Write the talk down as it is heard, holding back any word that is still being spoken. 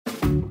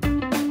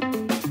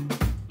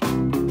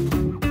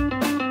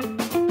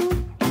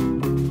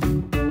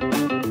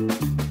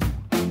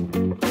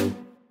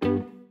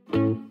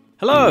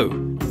Hello,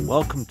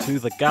 welcome to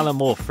the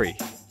Gallimaufry,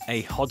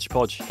 a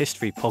hodgepodge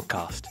history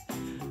podcast.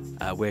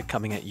 We're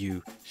coming at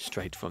you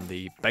straight from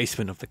the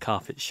basement of the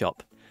carpet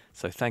shop,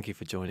 so thank you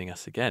for joining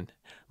us again.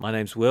 My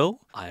name's Will,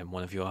 I am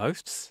one of your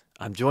hosts.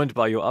 I'm joined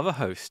by your other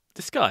host,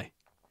 this guy,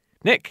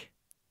 Nick.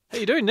 How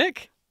you doing,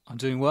 Nick? I'm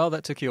doing well,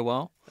 that took you a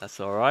while.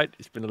 That's all right,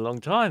 it's been a long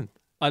time.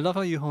 I love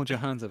how you hold your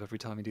hands up every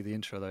time you do the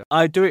intro, though.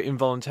 I do it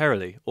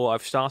involuntarily, or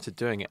I've started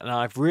doing it, and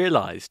I've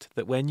realised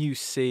that when you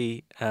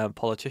see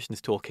politicians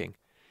talking,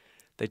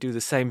 they do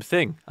the same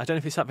thing. I don't know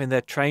if it's something they're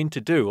trained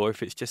to do or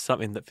if it's just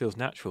something that feels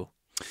natural.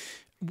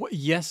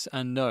 Yes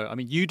and no. I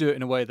mean, you do it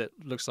in a way that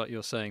looks like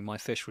you're saying my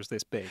fish was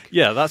this big.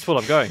 Yeah, that's what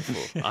I'm going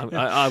for.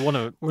 I want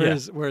to.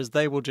 Whereas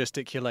they will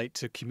gesticulate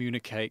to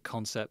communicate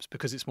concepts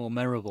because it's more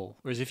memorable.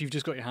 Whereas if you've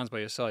just got your hands by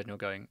your side and you're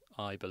going,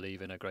 I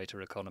believe in a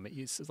greater economy,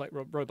 it's like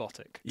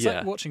robotic. It's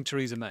like watching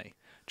Theresa May.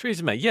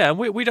 Theresa May, yeah.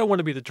 We don't want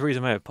to be the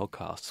Theresa May of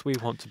podcasts. We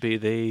want to be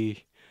the...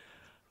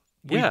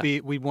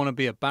 We want to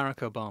be a Barack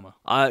Obama.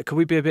 Could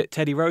we be a bit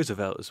Teddy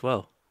Roosevelt as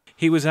well?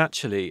 He was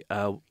actually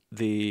who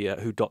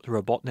Dr.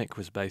 Robotnik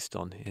was based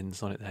on in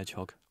Sonic the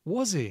Hedgehog.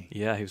 Was he?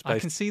 Yeah, he was based... I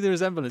can see the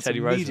resemblance Teddy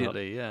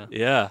immediately, Roosevelt.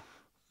 Yeah.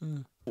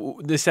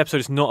 This episode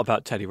is not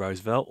about Teddy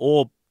Roosevelt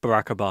or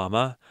Barack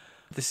Obama.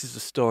 This is a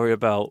story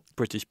about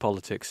British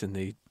politics in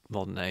the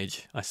modern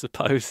age, I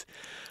suppose.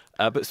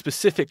 But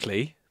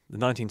specifically, the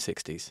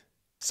 1960s.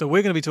 So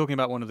we're going to be talking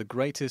about one of the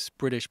greatest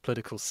British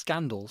political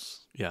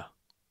scandals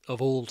of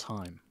all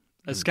time.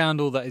 A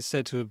scandal that is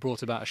said to have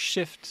brought about a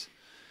shift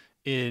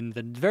in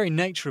the very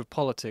nature of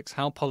politics,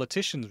 how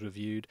politicians were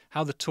viewed,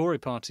 how the Tory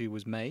party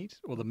was made,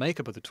 or the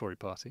makeup of the Tory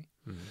party,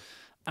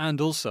 and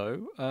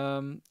also,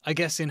 I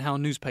guess, in how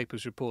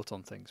newspapers report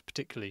on things,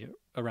 particularly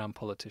around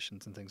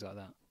politicians and things like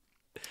that.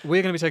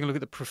 We're going to be taking a look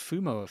at the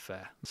Profumo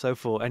Affair. So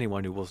for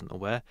anyone who wasn't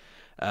aware,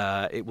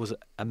 it was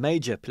a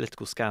major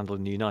political scandal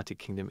in the United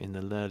Kingdom in the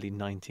early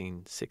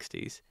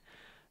 1960s,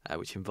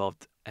 which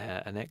involved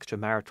an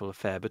extramarital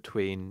affair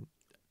between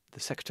the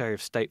Secretary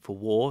of State for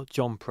War,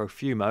 John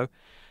Profumo,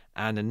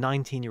 and a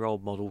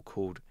 19-year-old model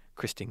called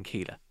Christine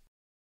Keeler.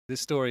 This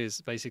story is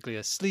basically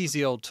a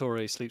sleazy old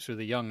Tory sleeps with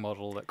a young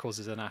model that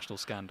causes a national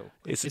scandal.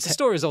 It's a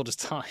story as old as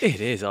time. It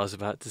is, I was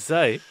about to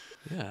say.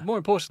 Yeah. More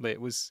importantly, it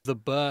was the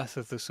birth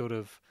of the sort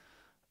of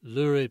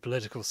lurid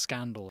political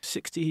scandal.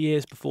 60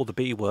 years before the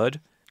B word,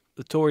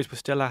 the Tories were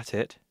still at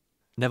it.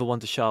 Never one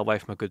to shy away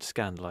from a good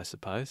scandal, I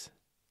suppose.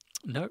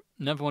 No,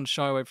 never one to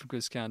shy away from a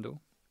good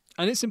scandal.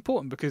 And it's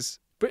important because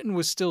Britain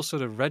was still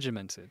sort of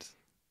regimented.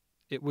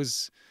 It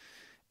was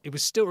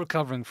still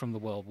recovering from the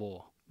World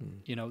War.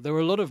 You know, there were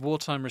a lot of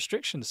wartime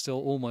restrictions still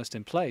almost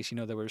in place. You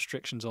know, there were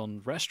restrictions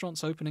on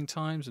restaurants opening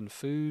times and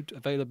food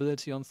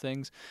availability on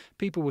things.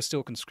 People were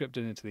still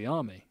conscripted into the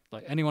army.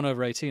 Like anyone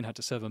over 18 had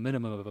to serve a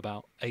minimum of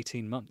about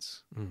 18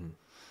 months.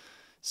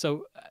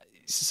 So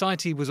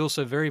society was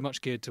also very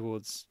much geared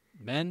towards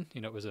men.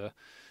 You know, it was a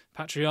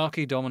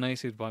patriarchy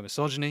dominated by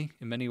misogyny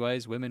in many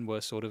ways. Women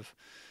were sort of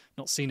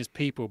not seen as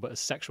people, but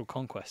as sexual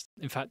conquest.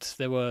 In fact,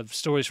 there were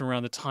stories from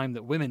around the time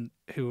that women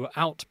who were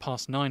out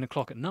past 9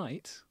 o'clock at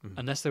night,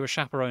 unless they were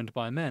chaperoned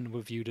by men,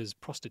 were viewed as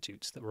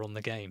prostitutes that were on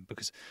the game.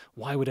 Because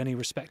why would any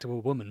respectable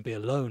woman be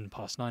alone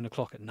past 9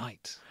 o'clock at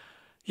night?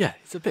 Yeah,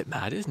 it's a bit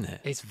mad, isn't it?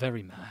 It's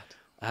very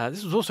mad.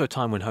 This was also a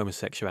time when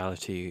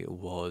homosexuality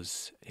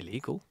was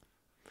illegal.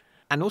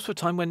 And also a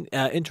time when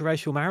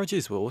interracial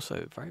marriages were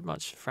also very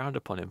much frowned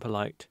upon in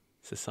polite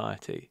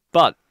society.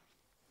 But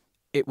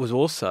it was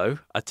also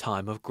a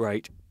time of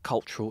great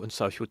cultural and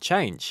social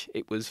change.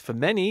 It was, for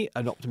many,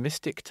 an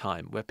optimistic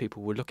time where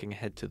people were looking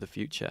ahead to the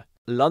future.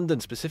 London,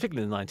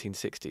 specifically in the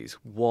 1960s,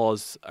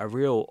 was a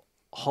real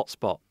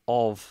hotspot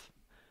of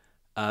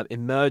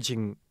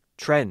emerging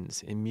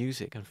trends in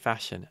music and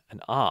fashion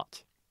and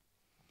art.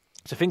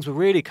 So things were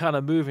really kind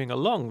of moving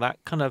along.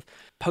 That kind of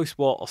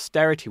post-war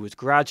austerity was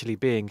gradually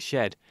being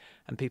shed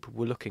and people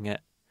were looking at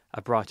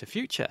a brighter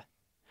future.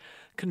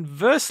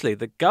 Conversely,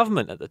 the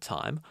government at the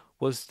time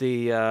was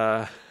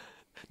the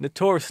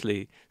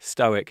notoriously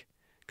stoic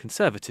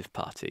Conservative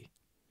Party,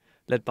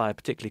 led by a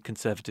particularly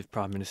conservative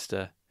Prime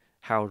Minister,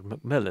 Harold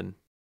Macmillan.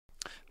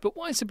 But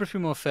why is the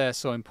Profumo Affair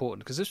so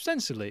important? Because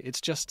ostensibly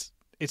it's just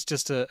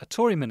a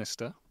Tory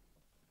minister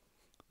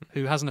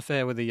who has an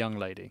affair with a young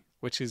lady,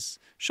 which is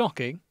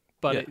shocking.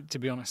 But to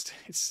be honest,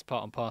 it's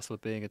part and parcel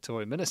of being a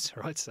Tory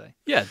minister, I'd say.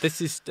 Yeah,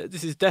 this is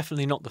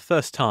definitely not the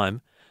first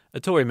time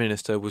a Tory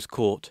minister was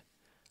caught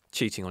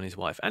cheating on his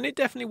wife, and it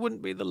definitely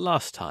wouldn't be the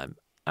last time.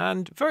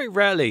 And very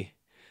rarely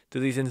do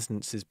these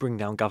instances bring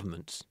down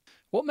governments.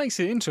 What makes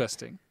it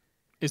interesting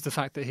is the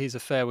fact that his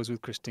affair was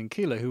with Christine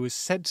Keeler, who was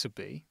said to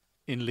be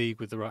in league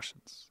with the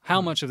Russians.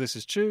 How much of this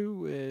is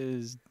true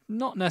is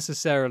not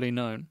necessarily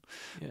known.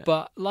 Yeah.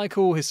 But like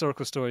all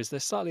historical stories, they're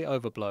slightly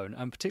overblown,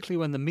 and particularly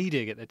when the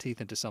media get their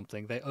teeth into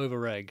something, they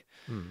over-egg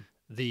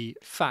the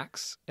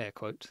facts, air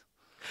quote.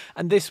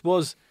 And this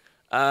was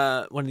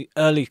one of the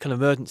early kind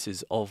of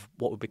emergencies of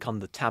what would become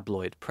the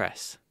tabloid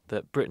press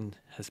that Britain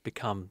has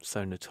become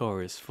so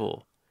notorious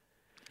for.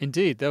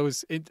 Indeed,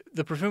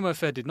 the Profumo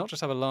Affair did not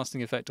just have a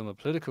lasting effect on the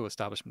political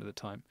establishment at the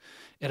time.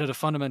 It had a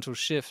fundamental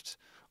shift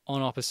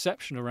on our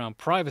perception around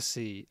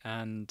privacy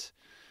and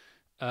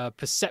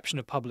perception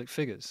of public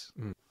figures.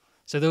 Mm.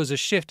 So there was a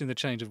shift in the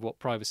change of what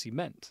privacy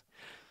meant.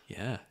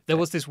 Yeah. There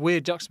was this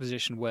weird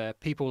juxtaposition where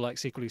people like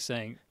secretly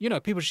saying,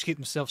 people should keep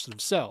themselves to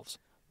themselves.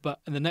 But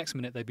in the next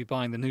minute, they'd be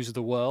buying the News of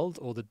the World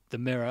or the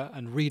Mirror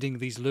and reading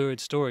these lurid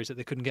stories that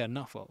they couldn't get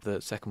enough of.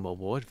 The Second World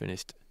War had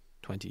finished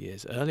 20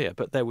 years earlier,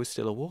 but there was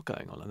still a war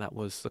going on, and that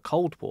was the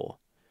Cold War.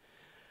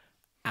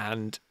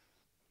 And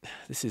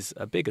this is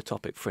a bigger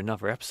topic for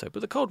another episode,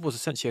 but the Cold War was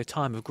essentially a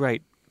time of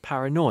great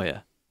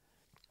paranoia.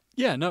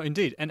 Yeah, no,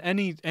 indeed. And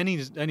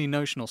any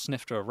notional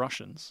snifter of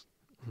Russians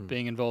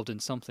being involved in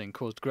something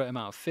caused a great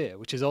amount of fear,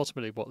 which is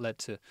ultimately what led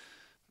to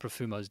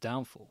Profumo's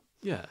downfall.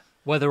 Yeah.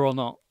 Whether or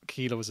not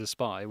Keela was a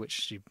spy, which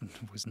she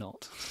was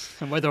not,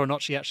 and whether or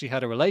not she actually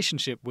had a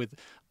relationship with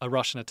a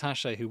Russian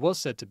attaché who was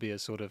said to be a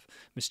sort of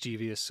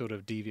mischievous, sort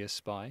of devious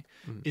spy,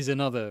 is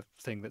another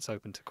thing that's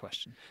open to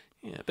question.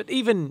 Yeah, but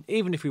even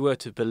if we were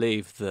to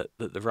believe that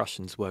the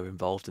Russians were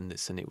involved in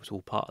this and it was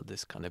all part of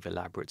this kind of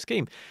elaborate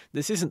scheme,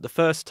 this isn't the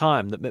first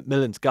time that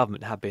Macmillan's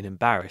government had been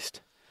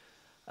embarrassed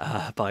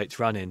by its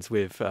run-ins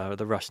with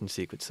the Russian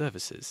secret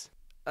services.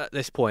 At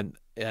this point,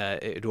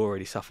 it had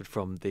already suffered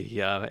from the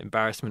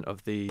embarrassment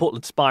of the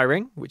Portland spy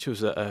ring, which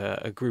was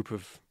a group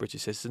of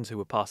British citizens who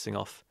were passing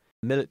off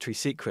military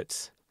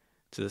secrets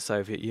to the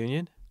Soviet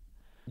Union.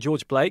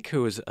 George Blake,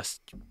 who was a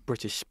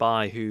British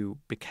spy who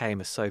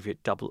became a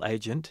Soviet double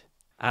agent,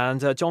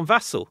 and John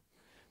Vassall,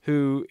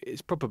 who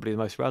is probably the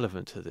most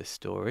relevant to this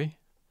story,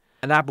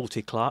 an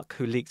Admiralty clerk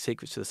who leaked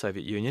secrets to the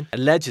Soviet Union,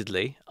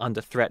 allegedly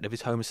under threat of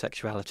his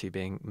homosexuality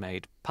being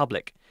made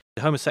public.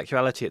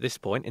 Homosexuality at this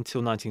point, until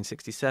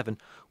 1967,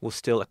 was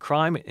still a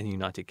crime in the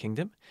United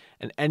Kingdom,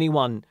 and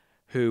anyone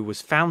who was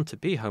found to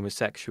be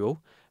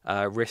homosexual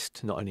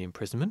risked not only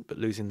imprisonment, but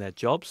losing their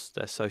jobs,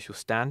 their social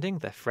standing,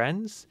 their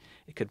friends.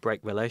 It could break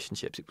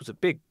relationships. It was a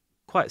big,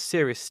 quite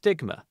serious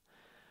stigma.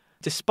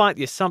 Despite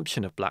the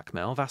assumption of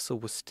blackmail,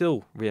 Vassall was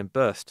still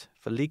reimbursed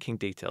for leaking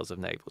details of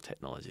naval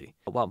technology.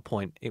 At one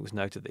point, it was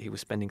noted that he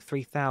was spending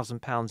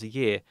 £3,000 a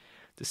year,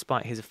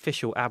 despite his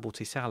official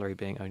Admiralty salary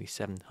being only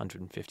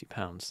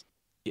 £750.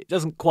 It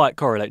doesn't quite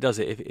correlate, does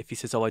it? If he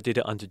says, "Oh, I did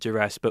it under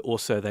duress, but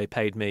also they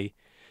paid me,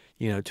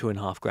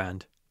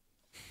 $2,500."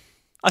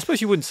 I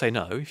suppose you wouldn't say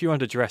no if you're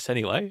under duress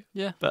anyway.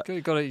 Yeah, but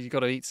you got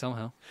to eat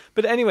somehow.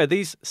 But anyway,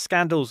 these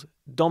scandals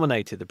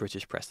dominated the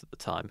British press at the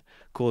time,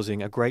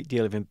 causing a great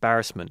deal of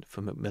embarrassment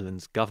for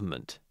Macmillan's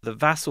government. The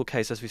Vassall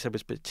case, as we said,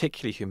 was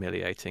particularly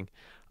humiliating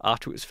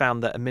after it was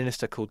found that a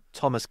minister called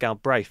Thomas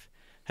Galbraith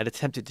had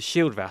attempted to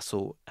shield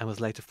Vassall and was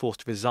later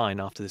forced to resign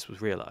after this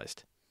was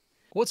realised.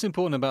 What's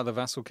important about the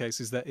Vassall case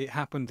is that it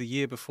happened the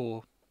year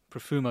before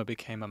Profumo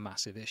became a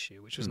massive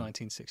issue, which was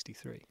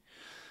 1963.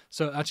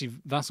 So actually,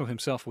 Vassall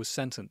himself was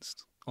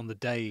sentenced on the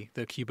day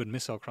the Cuban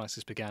Missile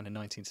Crisis began in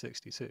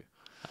 1962,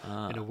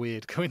 in a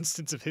weird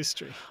coincidence of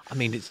history. I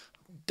mean, it's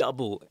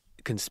double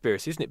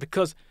conspiracy, isn't it?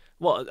 Because,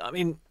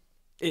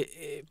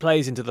 it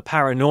plays into the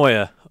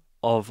paranoia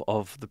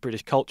of the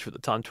British culture at the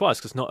time twice,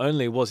 because not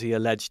only was he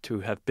alleged to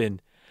have been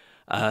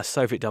a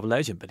Soviet double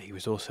agent, but he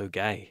was also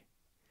gay.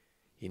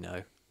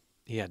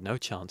 He had no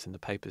chance in the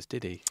papers,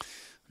 did he?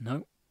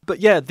 No. But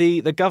yeah,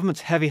 the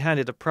government's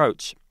heavy-handed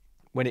approach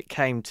when it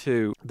came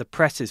to the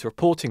press's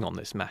reporting on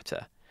this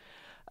matter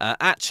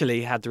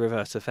actually had the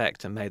reverse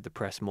effect and made the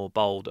press more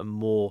bold and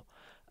more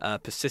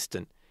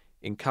persistent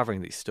in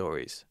covering these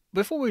stories.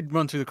 Before we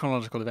run through the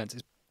chronological events,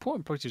 it's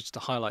important probably just to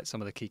highlight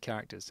some of the key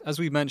characters. As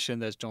we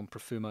mentioned, there's John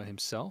Profumo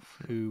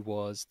himself, who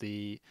was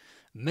the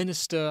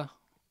Minister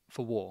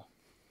for War.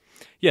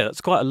 Yeah, that's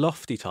quite a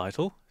lofty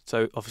title.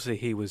 So obviously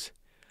he was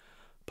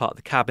part of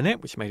the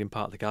cabinet, which made him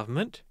part of the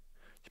government,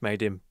 which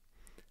made him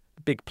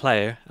a big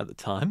player at the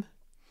time.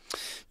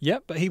 Yeah,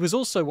 but he was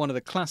also one of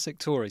the classic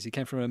Tories. He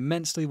came from an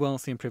immensely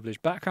wealthy and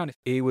privileged background.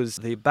 He was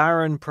the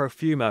Baron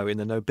Profumo in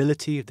the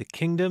nobility of the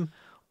Kingdom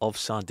of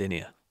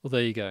Sardinia. Well,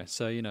 there you go.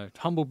 So,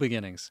 humble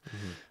beginnings.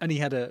 Mm-hmm. And he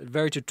had a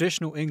very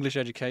traditional English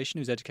education. He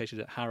was educated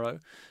at Harrow,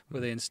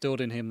 where they instilled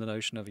in him the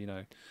notion of, you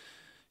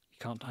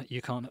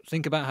can't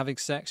think about having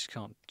sex, you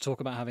can't talk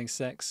about having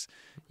sex,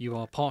 you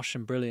are posh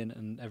and brilliant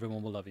and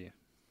everyone will love you.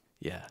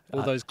 Yeah.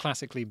 All those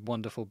classically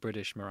wonderful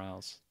British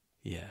morals.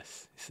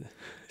 Yes.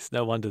 It's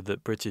no wonder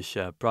that British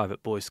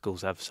private boys'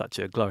 schools have such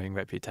a glowing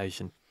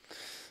reputation.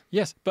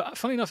 Yes, but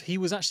funny enough, he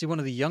was actually one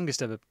of the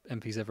youngest ever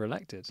MPs ever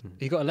elected.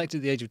 He got elected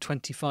at the age of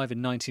 25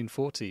 in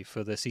 1940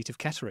 for the seat of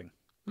Kettering,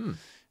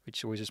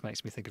 which always just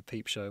makes me think of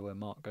Peep Show where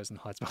Mark goes and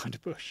hides behind a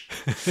bush.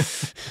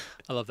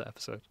 I love that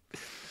episode.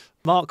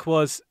 Mark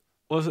wasn't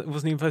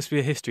even supposed to be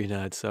a history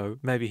nerd, so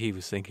maybe he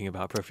was thinking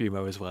about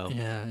Profumo as well.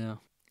 Yeah.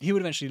 He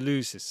would eventually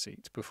lose his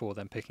seat before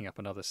then picking up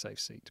another safe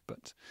seat,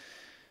 but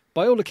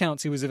by all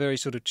accounts, he was a very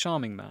sort of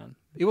charming man.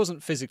 He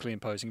wasn't physically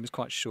imposing. He was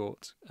quite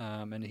short,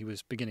 and he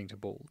was beginning to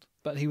bald.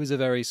 But he was a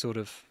very sort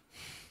of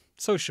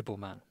sociable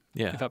man.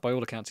 Yeah. In fact, by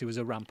all accounts, he was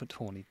a rampant,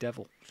 horny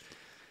devil.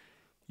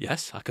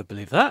 Yes, I could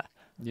believe that.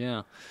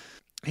 Yeah.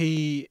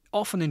 He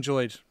often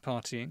enjoyed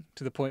partying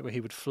to the point where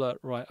he would flirt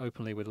right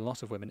openly with a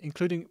lot of women,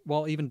 including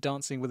while even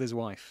dancing with his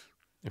wife.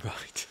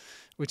 Right.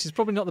 Which is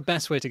probably not the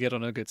best way to get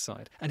on her good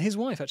side. And his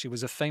wife actually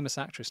was a famous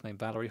actress named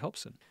Valerie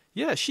Hobson.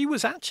 Yeah, she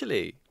was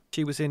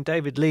in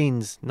David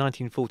Lean's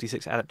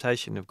 1946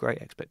 adaptation of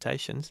Great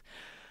Expectations.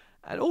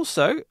 And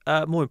also,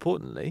 more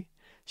importantly,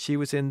 she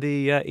was in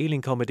the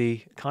Ealing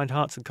comedy Kind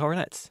Hearts and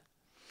Coronets.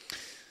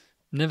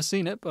 Never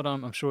seen it, but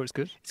I'm sure it's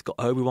good. It's got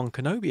Obi-Wan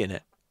Kenobi in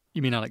it.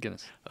 You mean Alec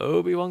Guinness?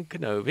 Obi-Wan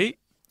Kenobi.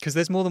 Because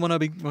there's more than one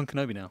Obi-Wan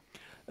Kenobi now.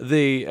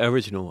 The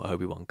original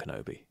Obi-Wan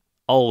Kenobi.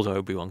 Old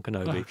Obi-Wan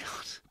Kenobi. Oh,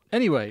 God.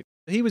 Anyway,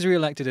 he was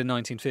re-elected in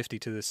 1950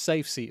 to the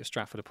safe seat of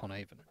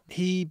Stratford-upon-Avon.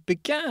 He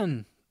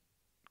began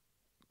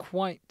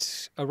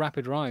quite a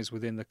rapid rise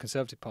within the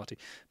Conservative Party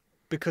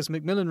because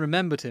Macmillan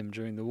remembered him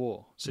during the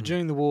war. So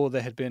during the war,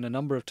 there had been a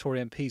number of Tory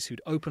MPs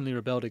who'd openly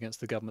rebelled against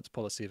the government's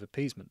policy of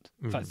appeasement.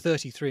 In fact,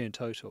 33 in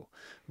total,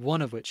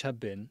 one of which had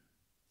been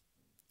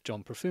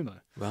John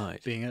Profumo,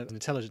 right, being an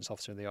intelligence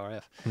officer in the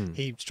RAF.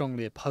 He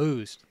strongly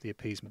opposed the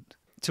appeasement,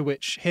 to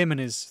which him and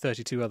his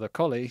 32 other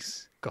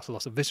colleagues got a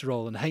lot of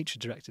vitriol and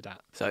hatred directed at.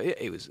 So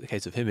it was a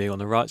case of him being on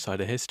the right side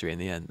of history in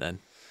the end, then?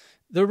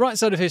 The right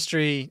side of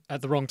history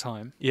at the wrong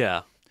time.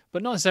 Yeah.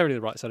 But not necessarily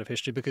the right side of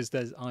history, because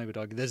I would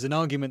argue, there's an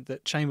argument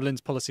that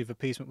Chamberlain's policy of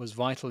appeasement was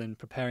vital in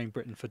preparing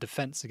Britain for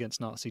defence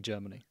against Nazi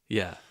Germany.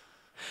 Yeah.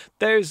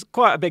 There's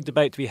quite a big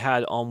debate to be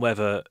had on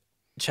whether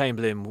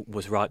Chamberlain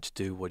was right to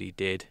do what he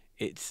did.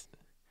 It's,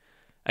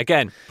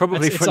 again,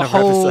 probably for another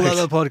episode. It's a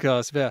whole other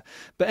podcast, yeah.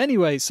 But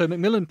anyway, so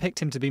Macmillan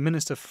picked him to be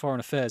Minister for Foreign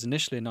Affairs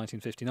initially in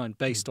 1959,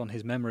 based on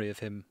his memory of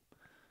him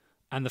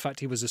and the fact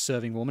he was a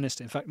serving war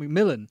minister. In fact,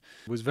 Macmillan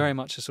was very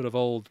much a sort of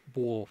old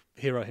war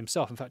hero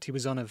himself. In fact, he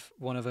was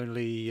one of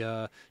only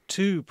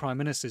 2 prime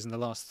ministers in the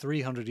last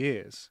 300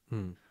 years,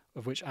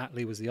 of which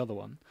Attlee was the other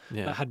one,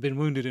 that had been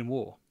wounded in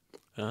war.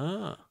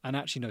 Ah. And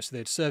actually, no, so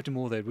they'd served in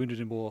war, they'd wounded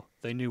in war,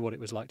 they knew what it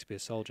was like to be a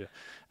soldier.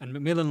 And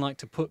Macmillan liked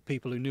to put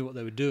people who knew what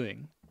they were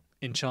doing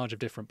in charge of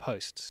different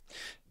posts.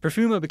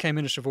 Profumo became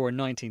Minister of War in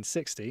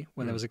 1960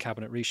 when there was a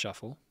cabinet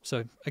reshuffle.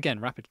 So again,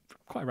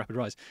 quite a rapid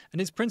rise. And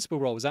his principal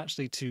role was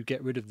actually to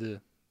get rid of the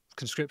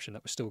conscription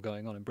that was still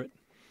going on in Britain.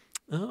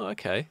 Oh,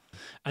 okay.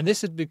 And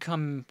this had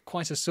become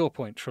quite a sore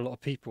point for a lot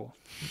of people.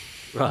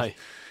 Right.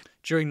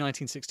 During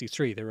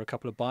 1963, there were a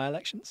couple of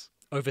by-elections.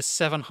 Over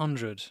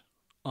 700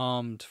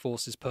 armed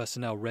forces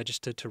personnel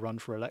registered to run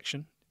for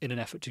election in an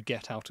effort to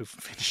get out of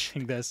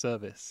finishing their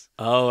service.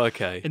 Oh,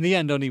 okay. In the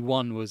end, only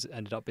one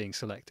ended up being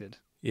selected.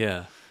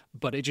 Yeah.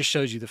 But it just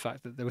shows you the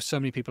fact that there were so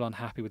many people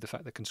unhappy with the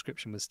fact that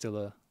conscription was still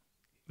a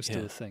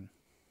thing.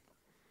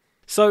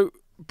 So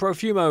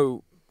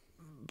Profumo,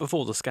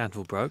 before the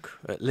scandal broke,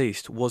 at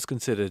least, was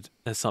considered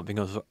as something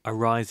of a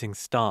rising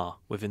star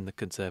within the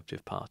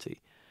Conservative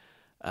Party.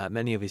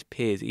 Many of his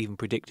peers even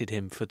predicted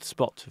him for the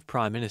spot of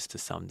Prime Minister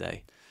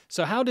someday.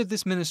 So how did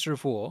this Minister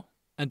of War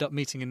end up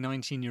meeting a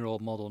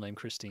 19-year-old model named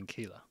Christine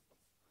Keeler?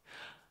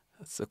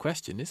 That's the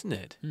question, isn't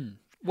it?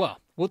 Well,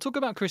 we'll talk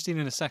about Christine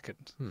in a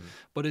second,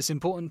 but it's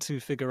important to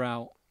figure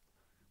out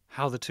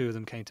how the two of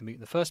them came to meet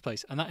in the first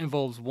place. And that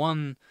involves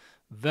one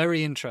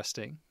very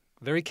interesting,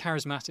 very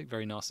charismatic,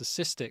 very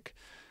narcissistic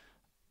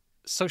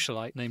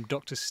socialite named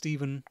Dr.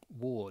 Stephen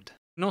Ward,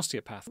 an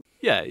osteopath.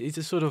 Yeah, he's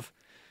a sort of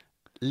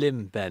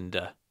limb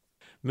bender,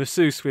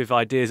 masseuse with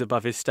ideas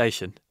above his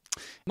station.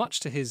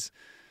 Much to his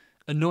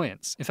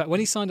annoyance. In fact, when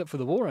he signed up for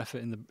the war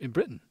effort in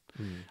Britain,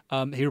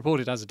 he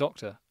reported as a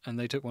doctor, and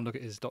they took one look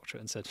at his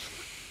doctorate and said,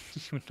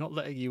 "We're not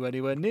letting you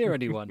anywhere near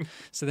anyone."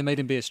 So they made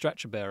him be a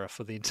stretcher bearer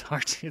for the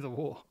entirety of the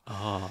war,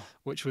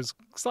 which was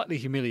slightly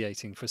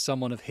humiliating for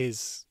someone of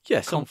his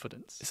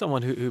confidence.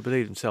 Someone who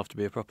believed himself to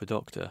be a proper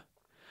doctor.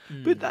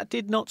 But that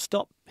did not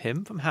stop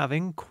him from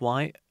having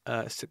quite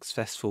a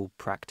successful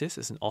practice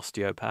as an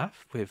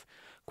osteopath with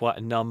quite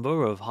a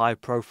number of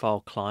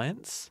high-profile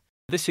clients.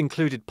 This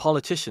included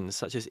politicians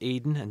such as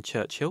Eden and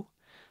Churchill,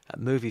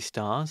 movie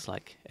stars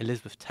like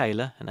Elizabeth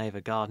Taylor and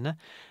Ava Gardner,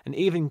 and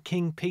even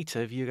King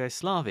Peter of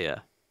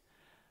Yugoslavia.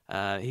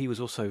 He was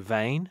also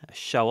vain, a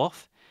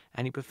show-off,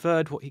 and he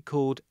preferred what he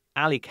called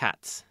alley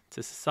cats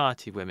to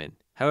society women.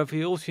 However,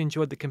 he also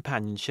enjoyed the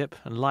companionship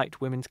and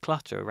liked women's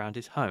clutter around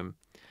his home.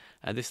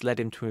 This led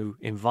him to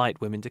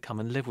invite women to come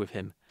and live with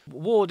him.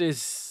 Ward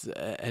is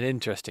an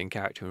interesting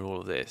character in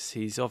all of this.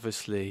 He's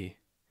obviously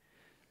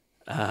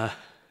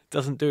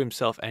doesn't do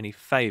himself any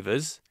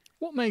favours.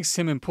 What makes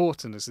him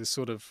important as this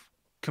sort of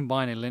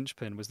combining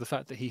linchpin was the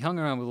fact that he hung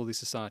around with all these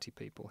society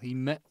people. He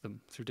met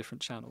them through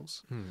different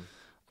channels.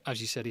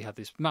 As you said, he had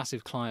this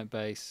massive client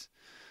base,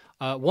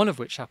 one of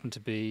which happened to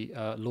be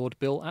Lord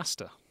Bill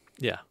Astor.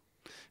 Yeah.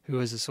 Who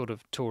was a sort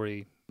of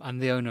Tory and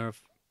the owner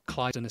of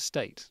Cliveden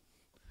Estate.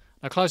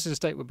 Now, Cliveden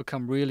Estate would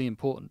become really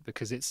important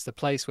because it's the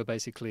place where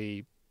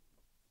basically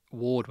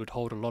Ward would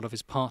hold a lot of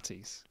his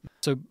parties.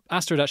 So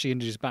Astor had actually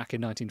introduced back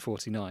in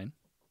 1949,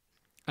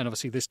 and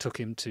obviously this took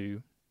him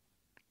to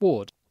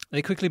Ward.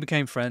 They quickly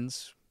became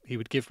friends. He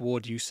would give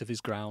Ward use of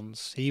his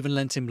grounds. He even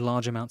lent him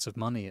large amounts of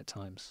money at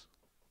times.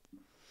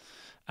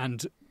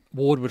 And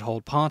Ward would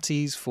hold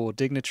parties for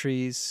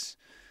dignitaries,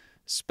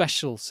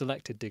 special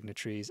selected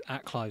dignitaries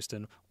at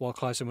Cliveston, while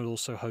Cliveston would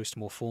also host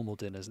more formal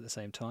dinners at the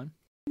same time.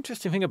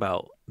 Interesting thing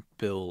about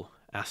Bill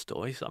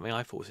Astor, something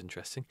I thought was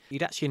interesting.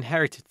 He'd actually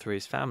inherited through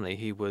his family.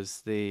 He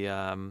was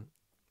the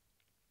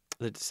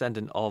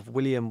descendant of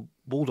William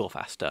Waldorf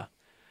Astor,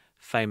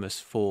 famous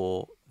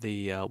for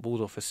the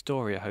Waldorf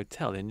Astoria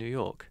Hotel in New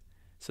York.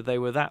 So they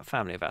were that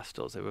family of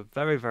Astors. They were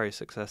very, very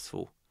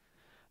successful,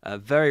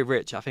 very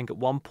rich. I think at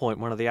one point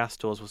one of the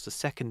Astors was the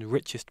second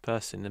richest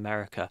person in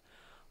America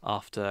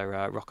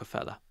after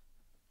Rockefeller.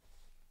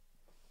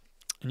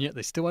 And yet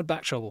they still had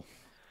back trouble.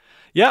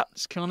 Yeah.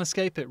 Just can't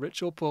escape it,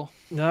 rich or poor.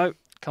 No.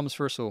 Comes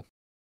for us all.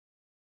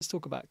 Let's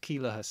talk about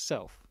Keeler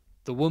herself,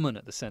 the woman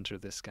at the centre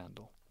of this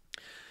scandal.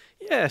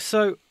 Yeah,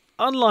 so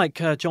unlike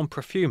John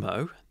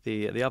Profumo,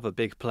 the other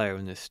big player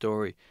in this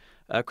story,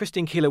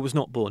 Christine Keeler was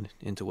not born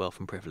into wealth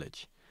and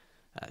privilege.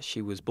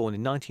 She was born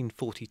in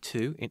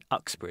 1942 in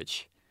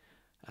Uxbridge.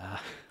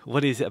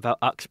 What is it about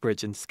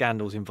Uxbridge and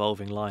scandals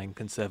involving lying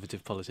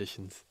Conservative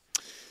politicians?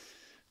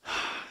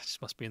 It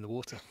just must be in the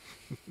water.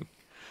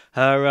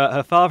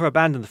 Her father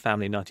abandoned the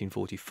family in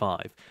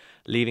 1945,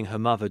 leaving her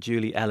mother,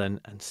 Julie Ellen,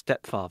 and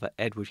stepfather,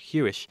 Edward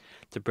Hewish,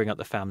 to bring up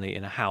the family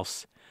in a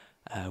house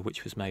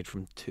which was made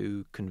from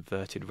 2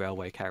 converted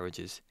railway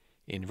carriages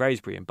in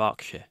Wraysbury in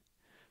Berkshire.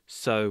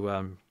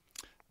 So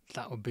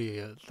that would be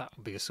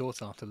a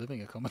sought after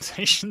living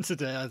accommodation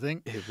today, I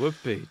think. It would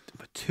be.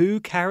 But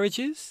 2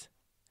 carriages?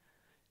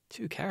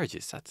 2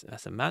 carriages,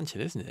 that's a mansion,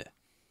 isn't it?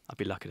 I'd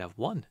be lucky to have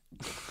 1.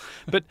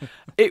 But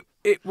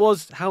it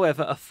was,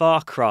 however, a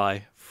far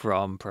cry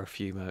from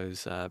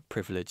Profumo's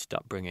privileged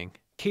upbringing.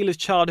 Keeler's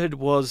childhood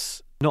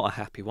was not a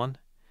happy one.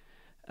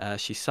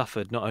 She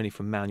suffered not only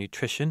from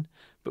malnutrition,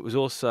 but was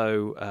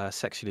also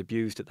sexually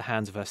abused at the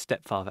hands of her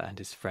stepfather and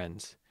his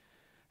friends.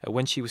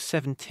 When she was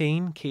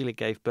 17, Keeler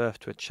gave birth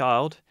to a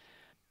child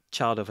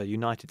of a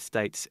United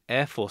States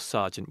Air Force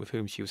sergeant with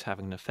whom she was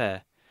having an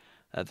affair.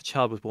 The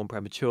child was born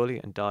prematurely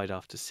and died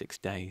after 6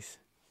 days.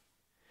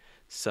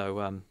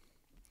 So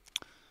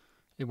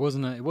it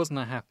wasn't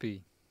a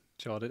happy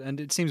childhood, and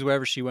it seems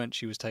wherever she went,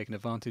 she was taken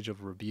advantage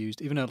of or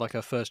abused. Even though, like,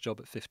 her first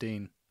job at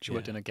 15, she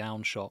worked in a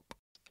gown shop.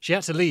 She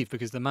had to leave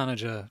because the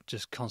manager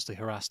just constantly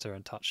harassed her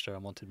and touched her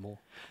and wanted more.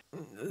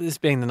 This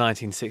being the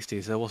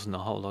 1960s, there wasn't a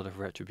whole lot of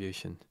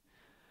retribution.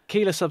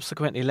 Keeler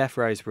subsequently left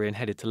Wraysbury and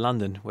headed to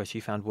London, where she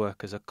found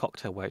work as a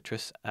cocktail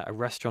waitress at a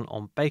restaurant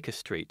on Baker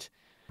Street.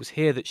 It was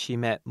here that she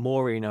met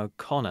Maureen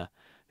O'Connor,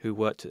 who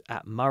worked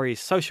at Murray's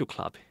Social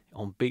Club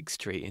on Beak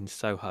Street in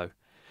Soho,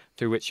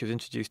 through which she was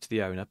introduced to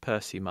the owner,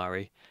 Percy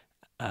Murray,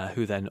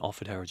 who then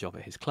offered her a job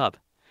at his club.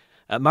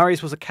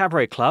 Murray's was a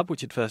cabaret club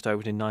which had first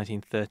opened in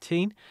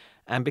 1913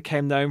 and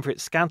became known for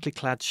its scantily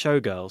clad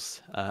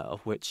showgirls,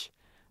 of which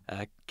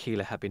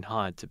Keeler had been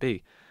hired to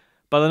be.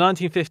 By the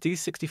 1950s,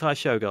 65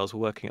 showgirls were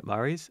working at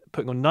Murray's,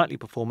 putting on nightly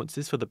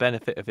performances for the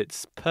benefit of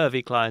its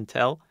pervy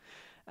clientele,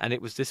 and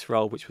it was this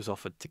role which was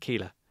offered to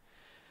Keeler.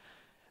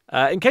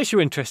 In case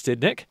you're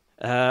interested, Nick,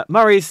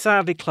 Murray's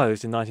sadly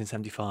closed in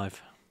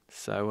 1975,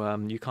 so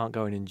you can't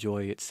go and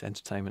enjoy its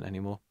entertainment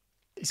anymore.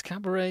 Is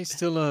cabaret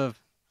still a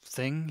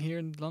thing here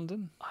in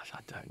London? I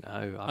don't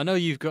know. I know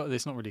you've got,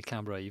 it's not really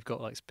cabaret, you've got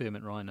like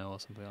Spearmint Rhino or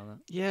something like that.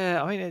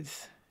 Yeah, I mean,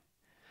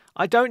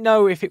 I don't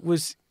know if it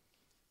was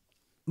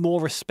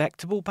more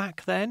respectable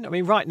back then. I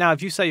mean, right now,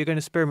 if you say you're going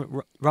to Spearmint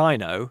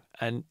Rhino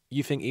and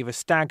you think either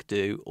stag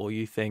do or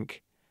you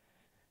think,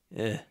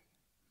 you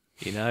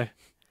know?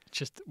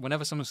 Just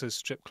whenever someone says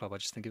strip club,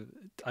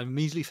 I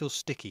immediately feel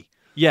sticky.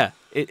 Yeah,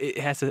 it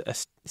has a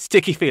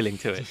sticky feeling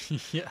to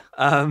it. Yeah.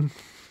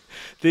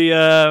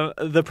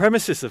 The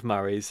premises of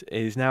Murray's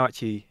is now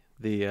actually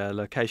the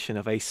location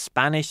of a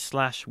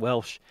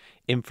Spanish/Welsh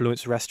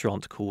influenced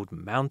restaurant called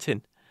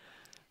Mountain.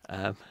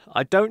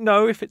 I don't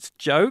know if it's a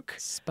joke.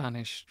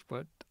 Spanish,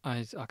 but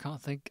I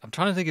can't think. I'm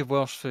trying to think of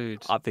Welsh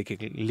food. I'm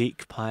thinking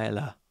leek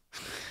paella.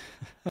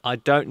 I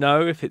don't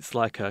know if it's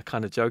like a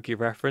kind of jokey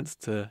reference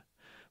to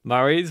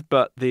Murray's,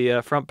 but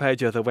the front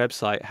page of the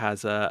website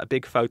has a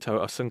big photo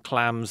of some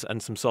clams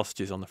and some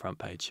sausages on the front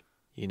page.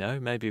 You know,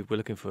 maybe we're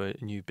looking for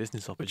a new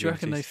business opportunity. But do you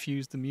reckon they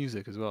fused the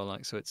music as well?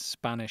 Like, so it's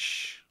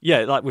Spanish.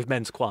 Yeah, like with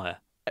men's choir.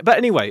 But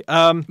anyway,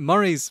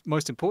 Murray's,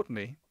 most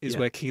importantly, is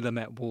where Keeler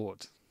met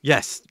Ward.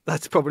 Yes,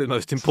 that's probably the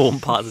most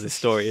important part of this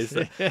story. Is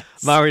that Yes.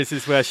 Murray's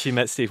is where she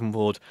met Stephen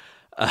Ward,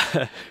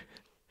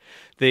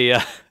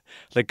 the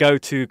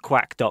go-to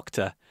quack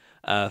doctor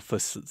for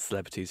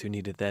celebrities who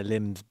needed their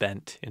limbs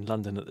bent in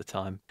London at the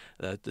time.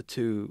 The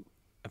two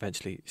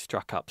eventually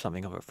struck up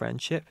something of a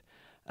friendship,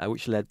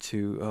 which led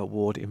to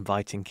Ward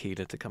inviting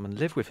Keeler to come and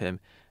live with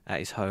him at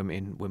his home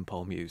in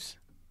Wimpole Mews.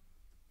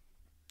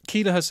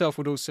 Keeler herself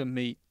would also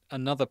meet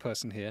another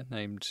person here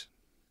named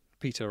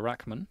Peter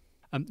Rackman.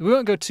 We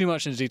won't go too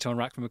much into detail on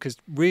Rackman because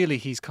really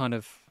he's kind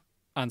of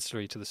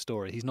ancillary to the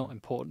story. He's not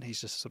important. He's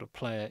just a sort of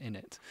player in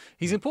it.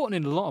 He's important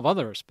in a lot of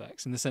other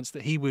respects in the sense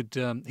that he was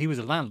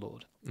a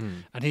landlord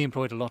and he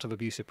employed a lot of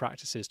abusive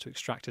practices to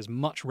extract as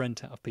much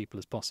rent out of people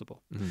as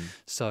possible.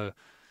 So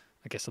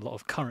I guess a lot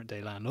of current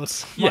day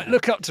landlords Yeah. might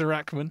look up to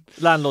Rackman.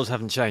 Landlords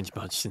haven't changed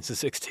much since the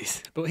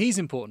 60s. But he's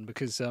important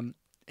because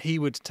he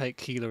would take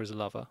Keeler as a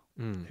lover,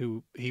 Mm.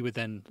 who he would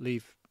then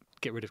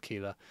get rid of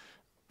Keeler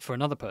for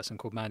another person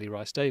called Mandy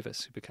Rice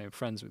Davis, who became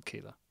friends with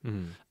Keeler.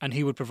 Mm. And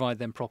he would provide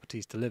them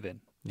properties to live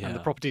in. Yeah. And the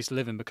properties to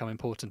live in become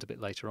important a bit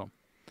later on.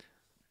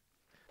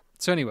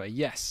 So anyway,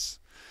 yes.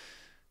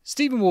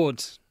 Stephen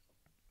Ward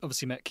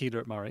obviously met Keeler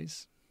at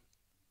Murray's.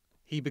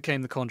 He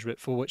became the conduit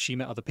for which she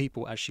met other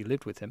people as she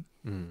lived with him.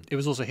 Mm. It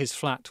was also his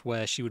flat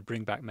where she would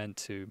bring back men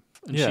to.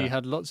 And Yeah. she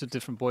had lots of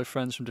different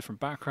boyfriends from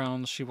different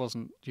backgrounds. She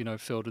wasn't,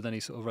 filled with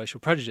any sort of racial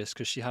prejudice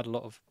because she had a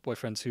lot of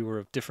boyfriends who were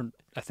of different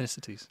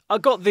ethnicities. I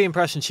got the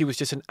impression she was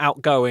just an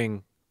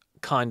outgoing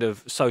kind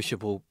of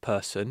sociable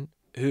person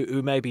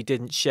who maybe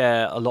didn't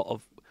share a lot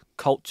of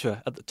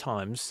culture at the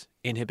time's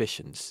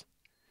inhibitions.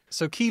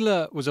 So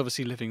Keeler was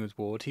obviously living with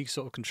Ward. He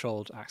sort of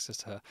controlled access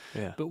to her.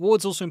 Yeah. But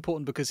Ward's also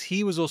important because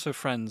he was also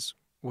friends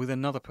with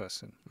another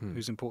person Mm.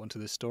 who's important to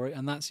this story,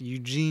 and that's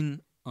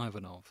Eugene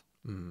Ivanov.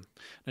 Mm.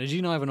 Now,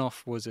 Eugene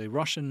Ivanov was a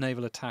Russian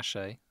naval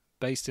attaché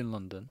based in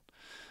London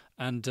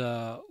and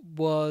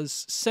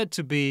was said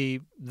to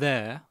be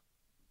there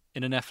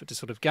in an effort to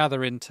sort of gather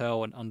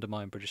intel and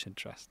undermine British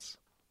interests.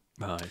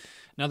 Right.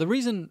 Now, the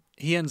reason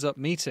he ends up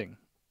meeting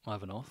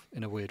Ivanov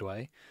in a weird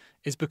way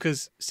is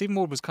because Stephen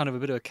Ward was kind of a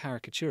bit of a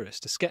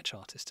caricaturist, a sketch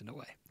artist in a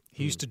way.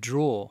 He used to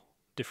draw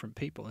different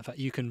people. In fact,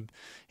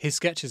 his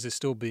sketches are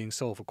still being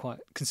sold for quite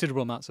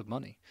considerable amounts of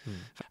money. Mm.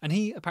 And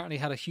he apparently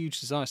had a huge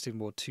desire, Stephen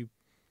Ward, to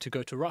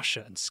go to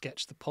Russia and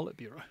sketch the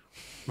Politburo.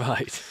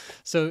 Right.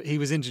 So he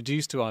was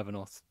introduced to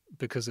Ivanov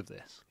because of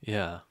this.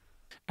 Yeah.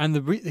 And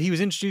he was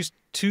introduced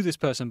to this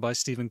person by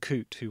Stephen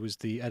Coote, who was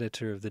the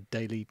editor of the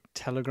Daily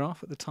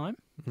Telegraph at the time,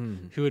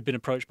 Mm. who had been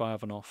approached by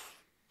Ivanov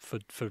for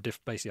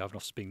basically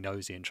Ivanov's being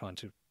nosy and trying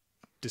to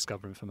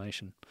discover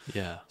information.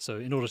 Yeah. So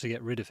in order to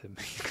get rid of him,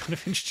 he kind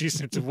of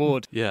introduced him to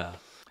Ward. Yeah.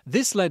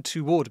 This led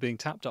to Ward being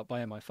tapped up by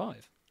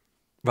MI5,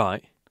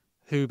 Right.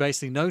 who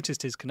basically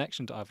noticed his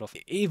connection to Ivanov.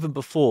 Even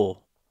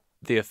before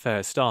the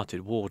affair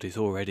started, Ward is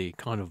already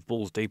kind of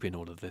balls deep in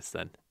all of this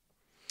then.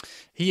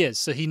 He is.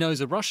 So he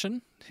knows a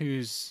Russian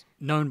who's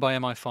known by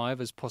MI5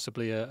 as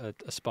possibly a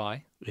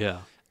spy.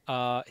 Yeah.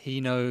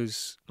 He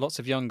knows lots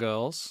of young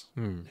girls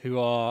Mm. who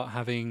are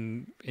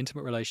having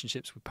intimate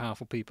relationships with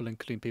powerful people,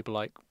 including people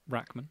like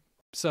Rackman.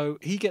 So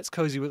he gets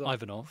cozy with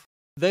Ivanov.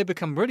 They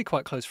become really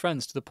quite close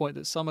friends to the point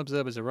that some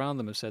observers around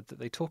them have said that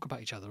they talk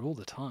about each other all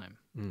the time.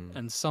 Mm.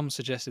 And some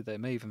suggested they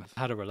may even have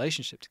had a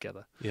relationship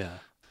together. Yeah.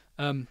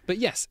 But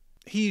yes,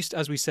 he used,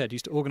 as we said,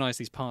 used to organise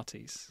these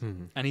parties.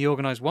 Mm. And he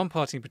organised one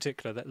party in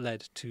particular that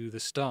led to the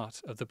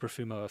start of the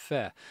Profumo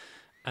Affair.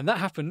 And that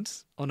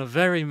happened on a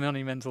very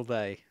monumental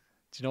day.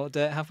 Do you know what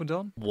day it happened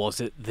on? Was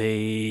it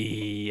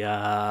the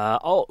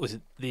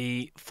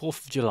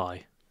 4th of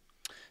July?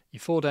 You're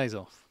 4 days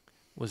off.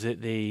 Was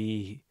it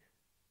the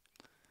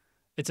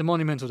It's a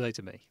monumental day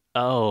to me.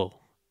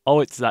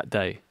 it's that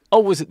day.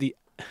 Oh, was it the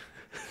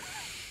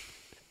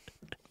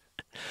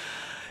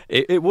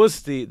It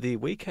was the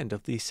weekend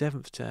of the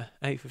 7th to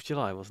 8th of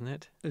July, wasn't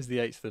it? It was the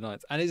 8th to the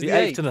 9th. And it's The the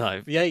 8th 8th. to the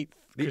 9th. The 8th.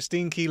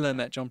 Christine Keeler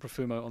met John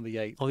Profumo on the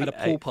 8th On the at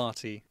a pool 8th.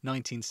 party,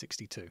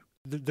 1962.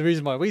 The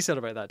reason why we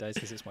celebrate that day is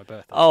because it's my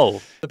birthday.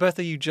 Oh. The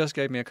birthday you just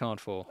gave me a card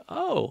for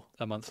Oh.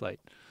 a month late.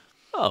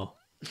 Oh.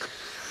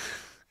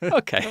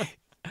 Okay.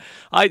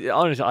 I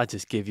honestly, I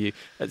just give you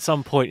at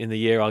some point in the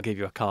year. I'll give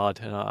you a card,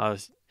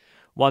 and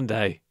one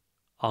day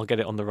I'll get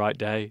it on the right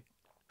day.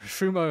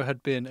 Profumo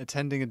had been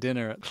attending a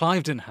dinner at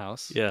Cliveden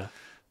House Yeah.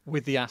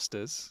 with the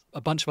Astors,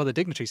 a bunch of other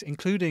dignitaries,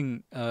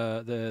 including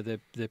the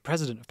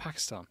president of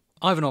Pakistan.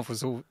 Ivanov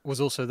was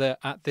also there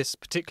at this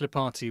particular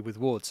party with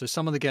Ward, so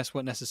some of the guests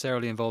weren't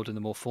necessarily involved in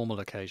the more formal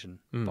occasion.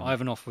 Mm. But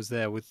Ivanov was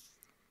there with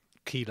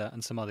Keeler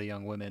and some other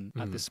young women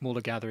at this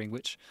smaller gathering,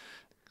 which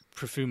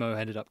Profumo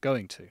ended up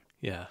going to.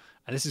 Yeah.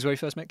 And this is where he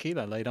first met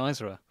Keeler, laid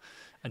eyes on her.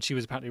 And she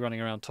was apparently running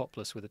around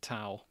topless with a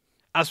towel.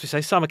 As we say,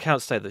 some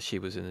accounts say that she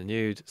was in the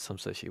nude, some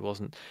say she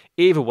wasn't.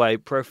 Either way,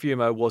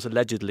 Profumo was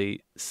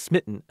allegedly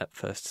smitten at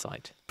first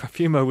sight.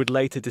 Profumo would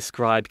later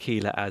describe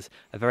Keeler as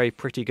a very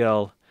pretty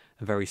girl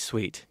and very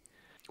sweet,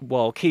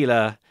 while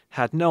Keeler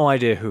had no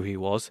idea who he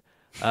was,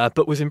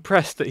 but was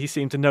impressed that he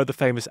seemed to know the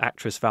famous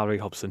actress Valerie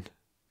Hobson.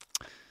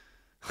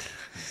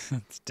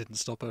 Didn't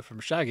stop her from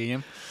shagging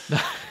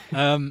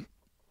him.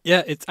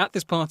 Yeah, it's at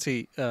this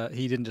party,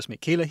 he didn't just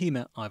meet Keeler, he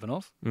met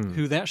Ivanov,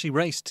 who they actually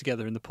raced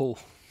together in the pool.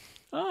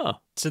 Oh.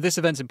 So this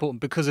event's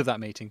important because of that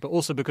meeting, but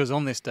also because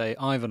on this day,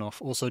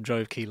 Ivanov also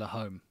drove Keeler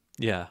home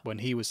Yeah. when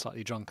he was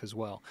slightly drunk as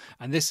well.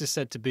 And this is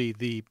said to be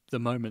the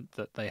moment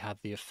that they had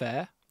the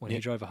affair, when he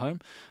drove her home.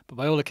 But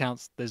by all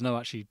accounts, there's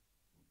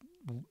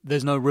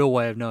no real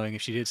way of knowing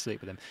if she did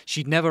sleep with him.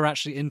 She'd never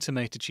actually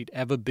intimated she'd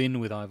ever been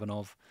with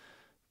Ivanov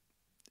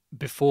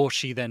before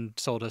she then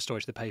sold her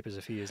story to the papers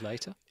a few years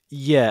later.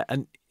 Yeah,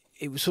 and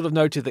it was sort of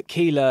noted that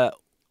Keeler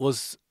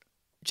was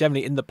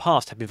generally in the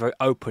past had been very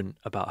open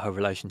about her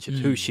relationships,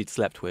 who she'd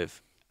slept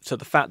with. So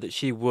the fact that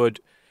she would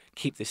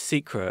keep this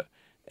secret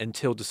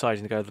until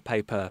deciding to go to the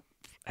paper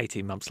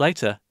 18 months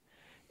later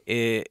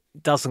it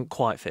doesn't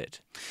quite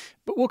fit.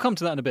 But we'll come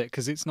to that in a bit,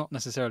 because it's not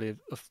necessarily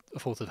a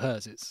fault of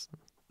hers.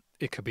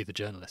 It could be the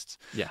journalists.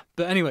 Yeah.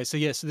 But anyway, so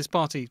this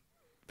party,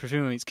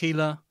 Profumo meets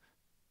Keeler.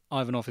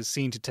 Ivanov is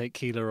seen to take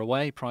Keeler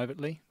away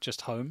privately,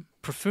 just home.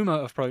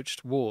 Profumo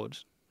approached Ward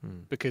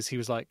because he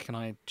was like,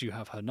 do you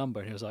have her number?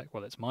 And he was like,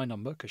 well, it's my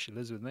number because she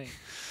lives with me.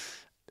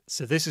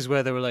 So this is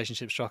where the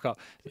relationship struck up.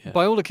 Yeah.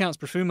 By all accounts,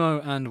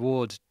 Profumo and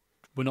Ward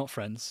were not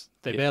friends.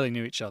 They barely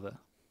knew each other.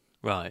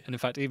 Right. And in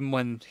fact, even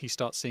when he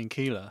starts seeing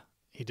Keeler,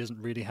 he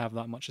doesn't really have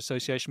that much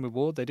association with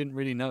Ward. They didn't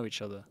really know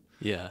each other.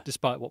 Yeah.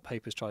 Despite what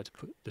papers tried to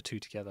put the two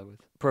together with.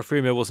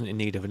 Profumo wasn't in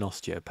need of an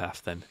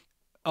osteopath then.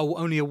 Oh,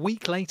 only a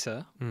week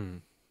later,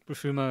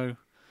 Profumo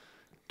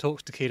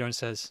talks to Keeler and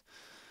says,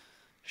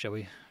 Shall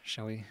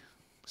we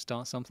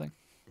start something?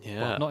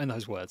 Yeah. Well, not in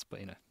those words, but,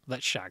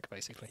 let's shag,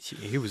 basically.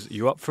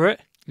 You up for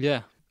it?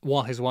 Yeah.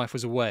 While his wife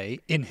was away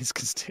in his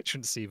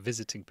constituency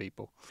visiting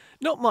people.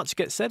 Not much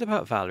gets said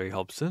about Valerie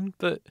Hobson,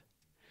 but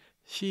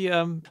she...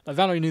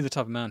 Valerie knew the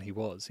type of man he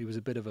was. He was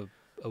a bit of a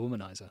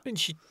womanizer. I mean,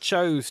 she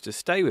chose to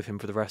stay with him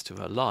for the rest of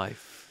her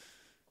life.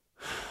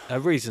 Her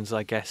reasons,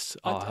 I guess,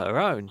 are her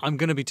own. I'm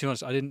going to be too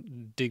honest. I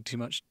didn't dig too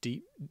much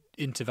deep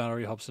into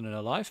Valerie Hobson in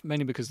her life,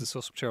 mainly because the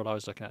source material I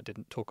was looking at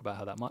didn't talk about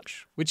her that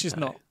much, which is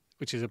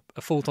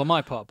a fault on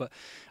my part, but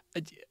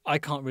I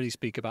can't really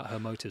speak about her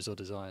motives or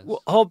desires.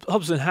 Well,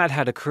 Hobson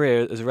had a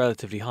career as a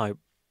relatively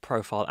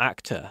high-profile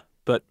actor,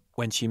 but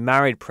when she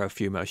married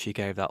Profumo, she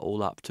gave that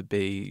all up to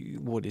be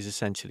what is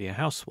essentially a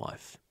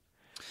housewife.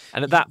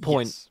 And at that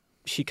point,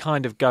 she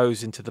kind of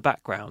goes into the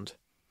background.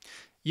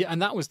 Yeah,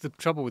 and that was the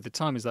trouble with the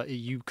time, is that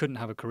you couldn't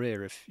have a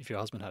career if your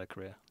husband had a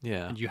career.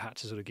 Yeah. And you had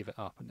to sort of give it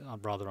up, and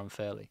rather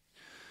unfairly.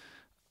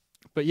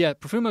 But yeah,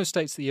 Profumo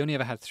states that he only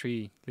ever had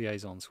 3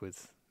 liaisons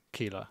with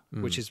Keeler,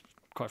 which is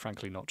quite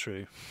frankly not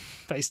true,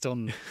 based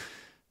on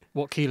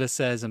what Keeler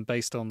says and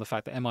based on the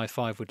fact that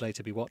MI5 would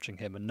later be watching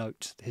him and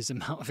note his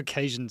amount of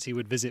occasions he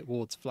would visit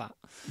Ward's flat.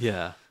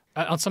 Yeah.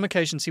 On some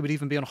occasions, he would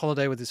even be on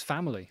holiday with his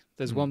family.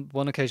 There's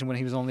one occasion when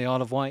he was on the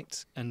Isle of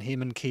Wight and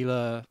him and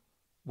Keeler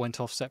went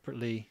off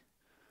separately.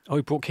 Oh,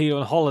 he brought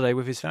Keeler on holiday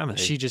with his family?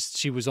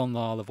 She was on the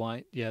Isle of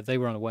Wight. Yeah, they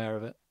were unaware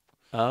of it.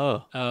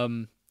 Oh.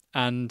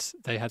 And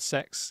they had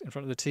sex in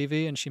front of the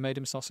TV and she made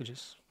him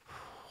sausages.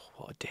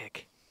 What a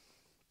dick.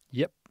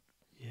 Yep.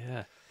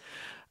 Yeah.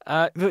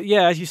 But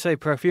yeah, as you say,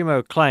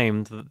 Profumo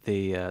claimed that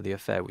the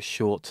affair was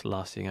short,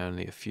 lasting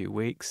only a few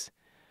weeks.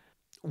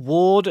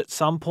 Ward, at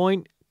some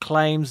point,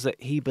 claims that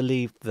he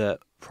believed that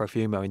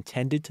Profumo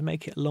intended to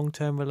make it a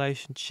long-term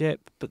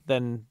relationship, but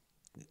then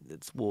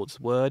it's Ward's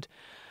word.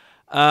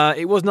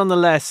 It was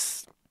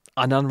nonetheless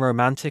an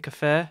unromantic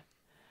affair,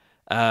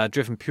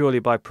 driven purely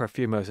by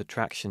Profumo's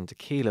attraction to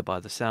Keeler by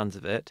the sounds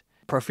of it.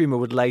 Profumo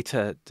would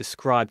later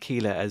describe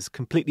Keeler as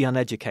completely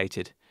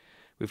uneducated,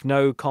 with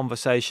no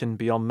conversation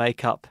beyond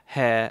makeup,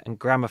 hair and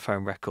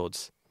gramophone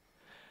records,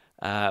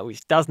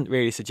 which doesn't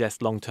really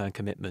suggest long-term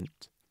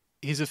commitment.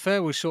 His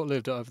affair was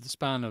short-lived over the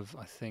span of,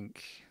 I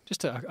think,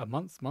 just a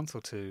month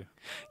or two.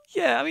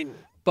 Yeah, I mean...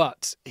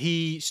 But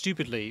he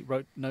stupidly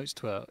wrote notes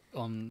to her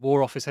on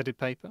War Office-headed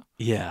paper.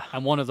 Yeah.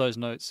 And one of those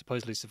notes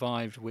supposedly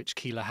survived, which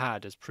Keeler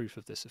had as proof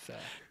of this affair.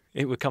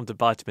 It would come to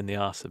bite him in the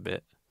arse a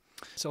bit.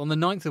 So on the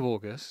 9th of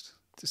August,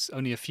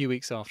 only a few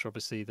weeks after,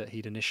 obviously, that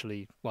he'd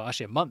initially... Well,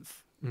 actually a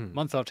month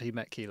after he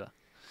met Keeler,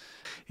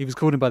 he was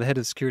called in by the head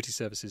of the security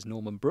services,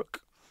 Norman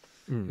Brooke,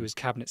 who was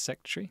cabinet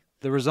secretary.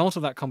 The result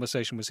of that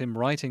conversation was him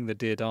writing the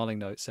Dear Darling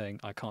note saying,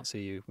 I can't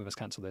see you, we must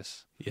cancel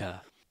this. Yeah.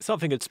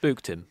 Something had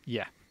spooked him.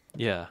 Yeah.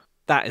 Yeah.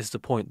 That is the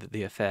point that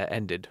the affair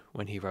ended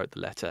when he wrote the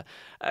letter.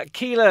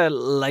 Keeler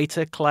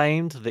later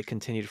claimed that it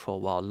continued for a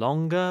while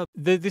longer.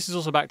 This is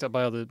also backed up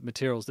by other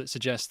materials that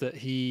suggest that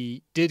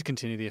he did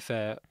continue the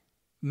affair,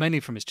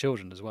 mainly from his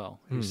children as well,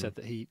 who said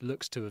that he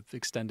looks to have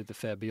extended the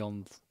affair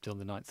beyond the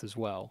 9th as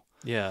well.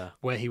 Yeah.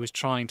 Where he was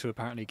trying to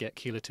apparently get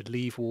Keeler to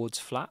leave Ward's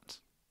flat.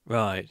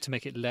 Right. To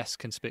make it less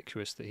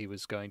conspicuous that he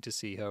was going to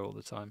see her all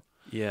the time.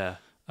 Yeah.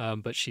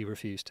 But she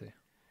refused to.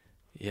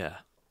 Yeah.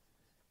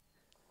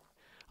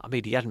 I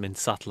mean, he hadn't been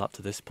subtle up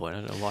to this point. I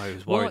don't know why he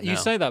was worried. Well, you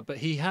say that, but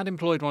he had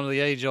employed one of the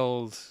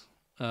age-old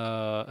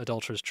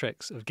adulterous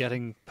tricks of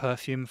getting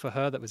perfume for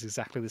her that was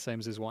exactly the same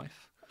as his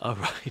wife. Oh,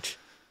 right.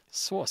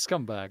 So what a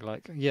scumbag.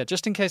 Like, yeah,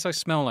 just in case I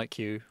smell like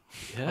you,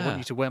 I want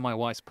you to wear my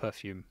wife's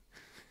perfume.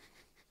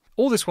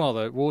 All this while,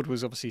 though, Ward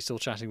was obviously still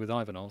chatting with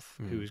Ivanov,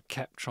 who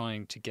kept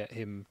trying to get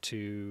him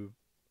to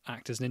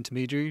act as an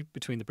intermediary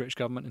between the British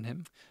government and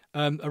him.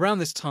 Around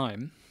this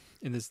time,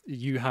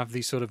 you have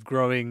these sort of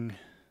growing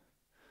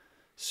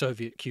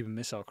Soviet-Cuban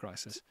Missile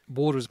Crisis.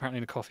 Ward was apparently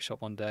in a coffee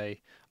shop one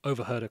day,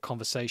 overheard a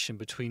conversation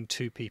between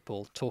two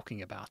people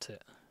talking about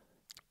it.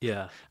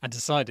 Yeah. And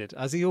decided,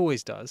 as he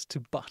always does, to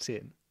butt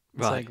in.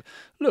 Right. Saying,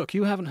 look,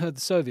 you haven't heard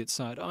the Soviet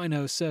side. I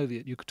know a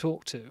Soviet you could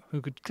talk to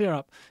who could clear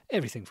up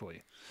everything for you.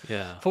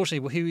 Yeah.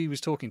 Fortunately, who he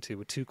was talking to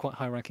were two quite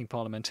high-ranking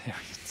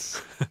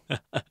parliamentarians.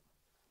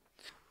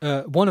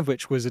 One of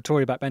which was a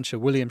Tory backbencher,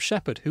 William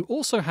Shepherd, who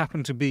also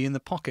happened to be in the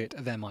pocket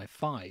of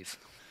MI5.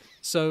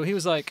 So he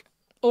was like,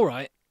 all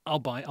right,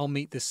 I'll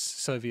meet this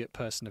Soviet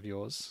person of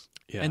yours.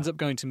 Yeah. Ends up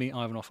going to meet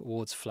Ivanov at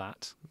Ward's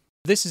flat.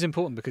 This is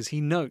important because he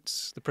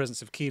notes the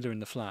presence of Keeler in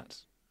the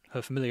flat,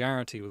 her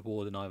familiarity with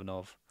Ward and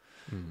Ivanov,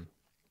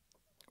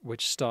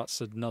 which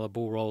starts another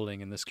ball rolling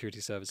in the security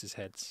services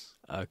heads.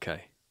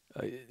 Okay.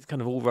 It's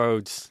kind of all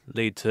roads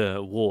lead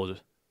to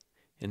Ward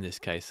in this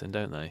case, then,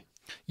 don't they?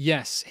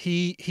 Yes,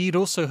 he'd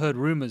also heard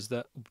rumours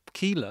that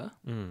Keeler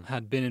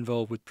had been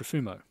involved with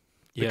Profumo.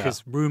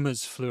 Because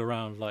rumours flew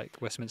around like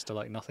Westminster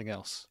like nothing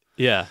else.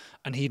 Yeah.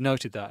 And he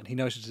noted that, and he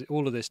noted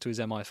all of this to his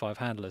MI5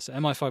 handler. So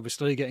MI5 was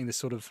slowly getting this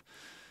sort of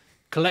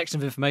collection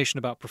of information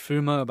about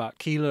Profumo, about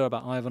Keeler,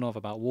 about Ivanov,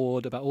 about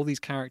Ward, about all these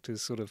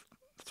characters sort of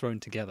thrown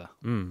together.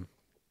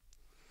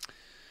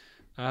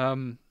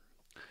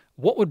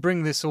 What would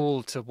bring this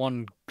all to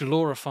one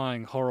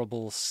glorifying,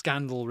 horrible,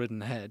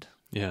 scandal-ridden head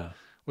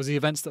was the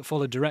events that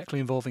followed directly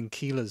involving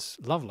Keeler's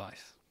love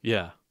life.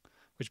 Yeah.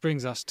 Which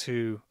brings us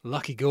to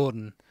Lucky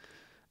Gordon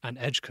and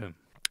Edgecombe.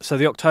 So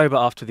the October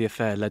after the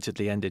affair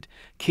allegedly ended,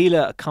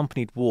 Keeler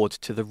accompanied Ward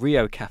to the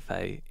Rio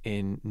Cafe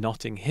in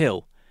Notting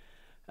Hill.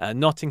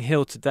 Notting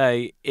Hill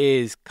today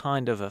is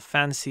kind of a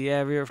fancy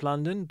area of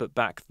London, but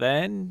back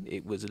then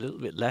it was a little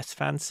bit less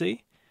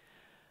fancy.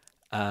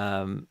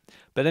 But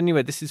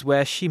anyway, this is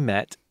where she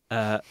met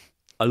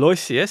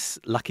Aloysius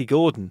Lucky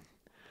Gordon,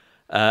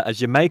 a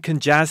Jamaican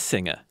jazz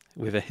singer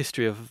with a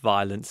history of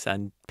violence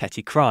and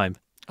petty crime.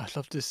 I'd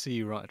love to see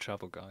you write a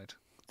travel guide.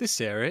 This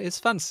area is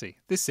fancy.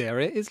 This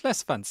area is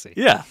less fancy.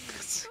 Yeah.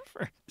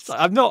 So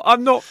I'm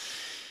not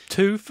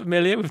too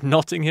familiar with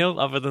Notting Hill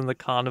other than the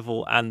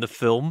carnival and the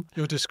film.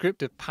 Your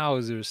descriptive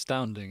powers are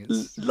astounding.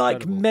 It's like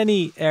incredible.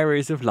 many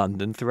areas of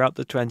London throughout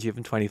the 20th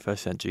and 21st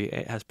century,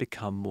 it has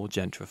become more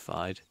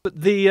gentrified.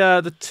 But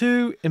the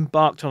two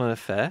embarked on an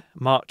affair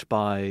marked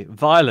by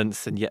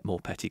violence and yet more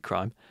petty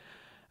crime,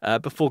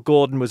 before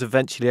Gordon was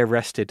eventually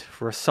arrested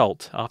for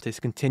assault after his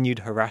continued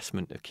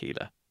harassment of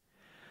Keeler.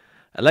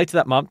 Later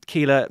that month,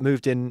 Keeler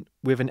moved in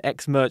with an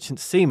ex-merchant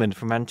seaman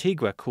from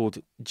Antigua called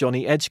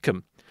Johnny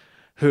Edgecombe,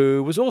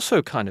 who was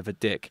also kind of a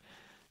dick,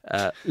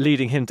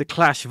 leading him to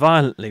clash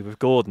violently with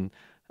Gordon,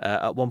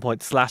 at one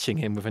point slashing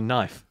him with a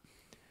knife.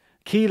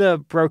 Keeler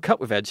broke up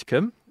with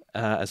Edgecombe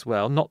as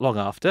well, not long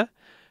after,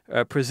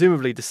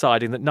 presumably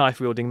deciding that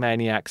knife-wielding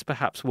maniacs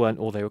perhaps weren't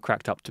all they were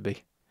cracked up to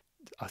be.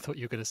 I thought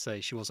you were going to say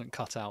she wasn't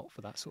cut out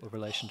for that sort of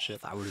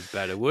relationship. That would have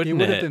been better,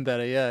 wouldn't it? It would have been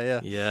better, yeah.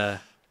 Yeah.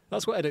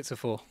 That's what edits are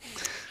for.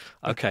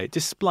 Okay,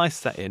 just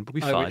splice that in. We'll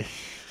be Oh,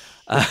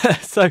 fine.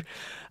 So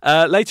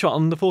later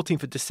on the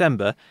 14th of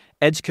December,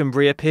 Edgecombe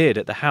reappeared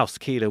at the house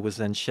Keeler was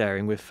then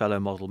sharing with fellow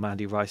model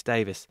Mandy Rice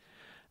Davis.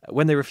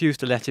 When they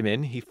refused to let him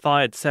in, he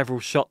fired several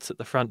shots at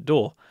the front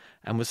door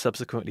and was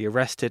subsequently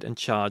arrested and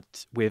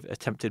charged with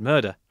attempted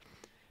murder.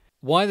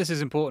 Why this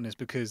is important is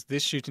because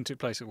this shooting took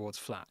place at Ward's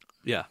flat.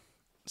 Yeah.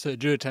 So it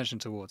drew attention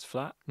to Ward's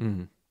flat.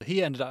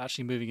 He ended up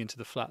actually moving into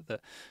the flat that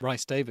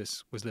Rice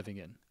Davis was living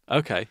in.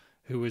 Okay.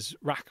 Who was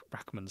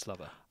Rackman's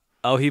lover.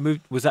 Oh, he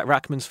moved. Was that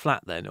Rackman's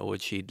flat then, or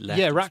had she left?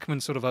 Yeah,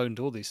 Rackman sort of owned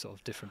all these sort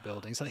of different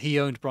buildings. Like he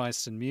owned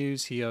Bryanston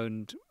Mews. He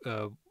owned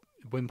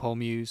Wimpole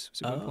Mews.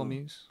 Was it Wimpole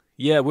Mews?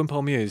 Yeah,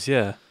 Wimpole Mews.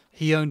 Yeah.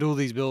 He owned all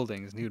these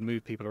buildings, and he would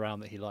move people around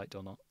that he liked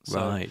or not. So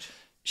Right.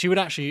 She would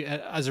actually,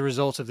 as a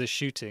result of this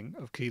shooting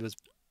of Keeler's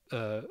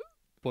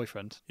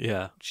boyfriend,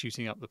 Yeah.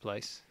 shooting up the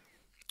place,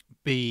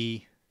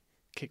 be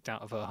kicked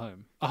out of her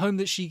home. A home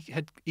that she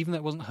had, even though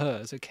it wasn't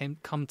hers, had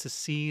come to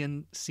see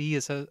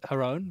as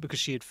her own because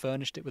she had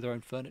furnished it with her own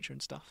furniture and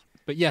stuff.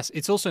 But yes,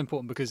 it's also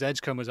important because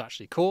Edgecombe was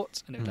actually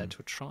caught and it led to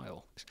a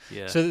trial.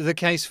 Yeah. So the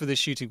case for this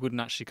shooting wouldn't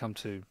actually come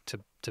to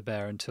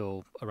bear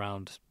until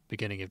around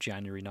beginning of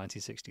January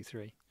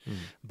 1963.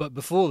 But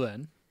before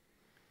then,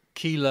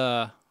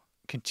 Keeler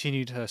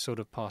continued her sort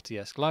of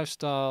party-esque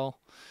lifestyle.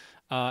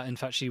 In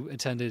fact, she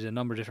attended a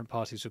number of different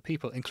parties with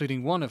people,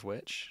 including one of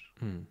which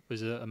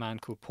was a man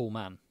called Paul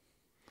Mann.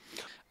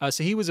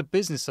 So he was a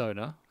business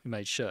owner who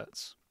made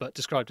shirts, but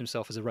described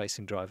himself as a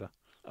racing driver.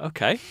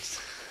 Okay.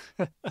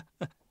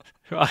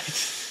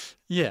 Right.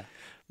 Yeah.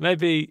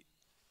 Maybe.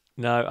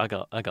 No, I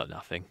got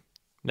nothing.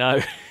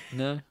 No.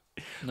 No.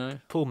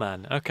 Poor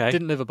man. Okay.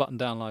 Didn't live a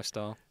button-down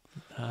lifestyle.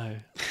 No.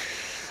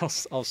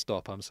 I'll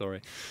stop. I'm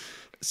sorry.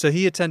 So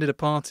he attended a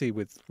party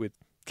with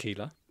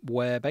Keeler,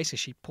 where basically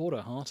she poured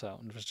her heart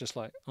out and was just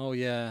like, oh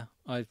yeah,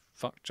 I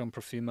fucked John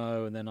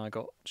Profumo and then I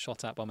got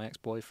shot at by my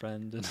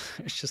ex-boyfriend, and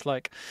it's just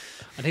like,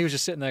 and he was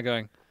just sitting there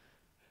going,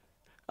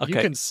 you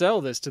can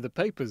sell this to the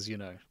papers, you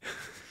know.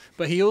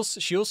 But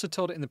she also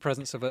told it in the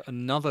presence of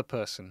another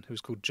person who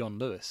was called John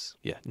Lewis.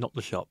 Yeah, not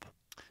the shop.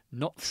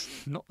 Not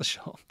the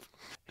shop.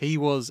 He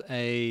was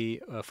a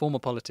former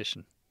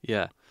politician.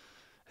 Yeah.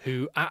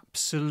 Who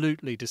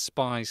absolutely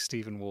despised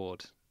Stephen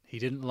Ward. He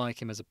didn't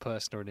like him as a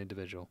person or an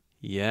individual.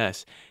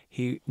 Yes.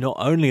 He not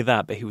only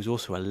that, but he was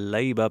also a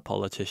Labour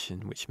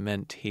politician, which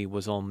meant he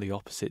was on the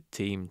opposite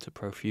team to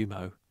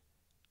Profumo.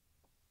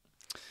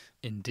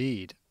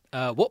 Indeed.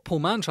 What Paul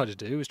Mann tried to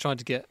do was try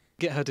to get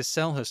her to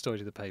sell her story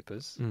to the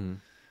papers.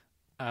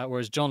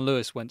 Whereas John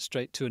Lewis went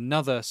straight to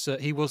another.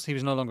 He was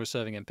no longer a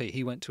serving MP.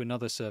 He went to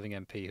another serving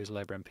MP, who's a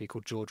Labour MP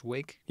called George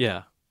Wigg,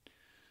 Yeah.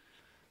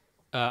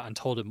 and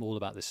told him all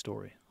about this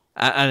story.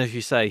 And as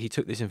you say, he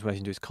took this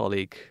information to his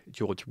colleague,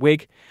 George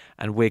Wigg,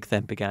 and Wigg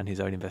then began his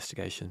own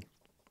investigation.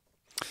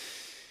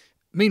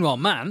 Meanwhile,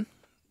 Mann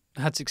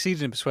had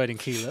succeeded in persuading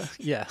Keeler.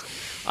 Yeah.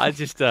 I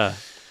just, I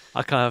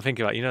kind of think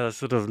about, that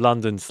sort of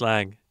London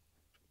slang.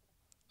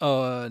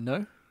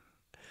 No.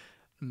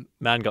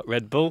 Man got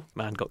Red Bull,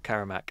 man got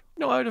Karamak.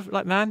 No, I would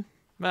have, man.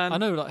 I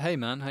know, like, hey,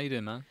 man, how you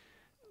doing, man?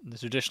 The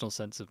traditional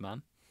sense of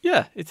man.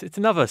 Yeah, it's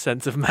another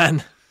sense of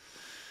man.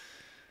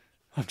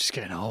 I'm just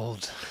getting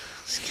old.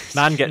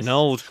 Man getting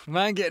old.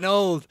 Man getting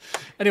old.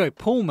 Anyway,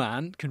 Paul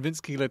Mann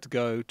convinced Keeler to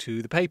go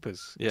to the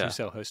papers Yeah. to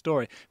sell her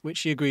story, which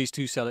she agrees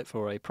to sell it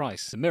for a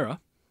price. The Mirror,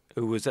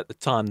 Who was at the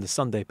time the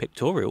Sunday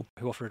Pictorial.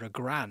 who offered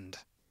 £1,000.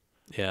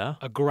 Yeah.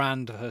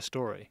 £1,000 for her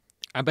story.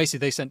 And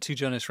basically they sent 2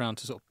 journalists around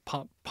to sort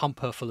of pump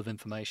her full of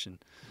information.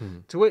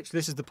 To which,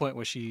 this is the point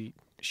where she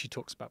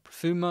talks about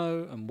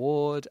Profumo and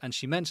Ward, and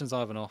she mentions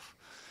Ivanov.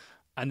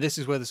 And this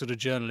is where the sort of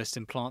journalists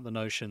implant the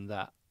notion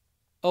that,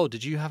 oh,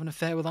 did you have an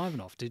affair with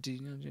Ivanov? Did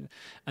you?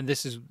 And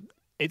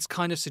it's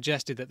kind of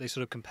suggested that they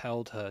sort of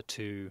compelled her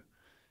to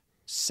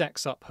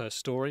sex up her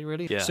story,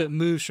 really. Yeah. So it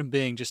moves from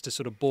being just a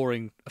sort of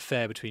boring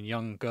affair between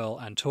young girl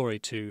and Tory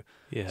to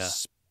Yeah.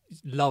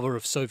 lover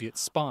of Soviet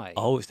spy.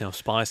 Oh, it's now a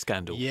spy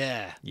scandal.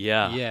 Yeah.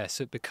 Yeah. Yeah,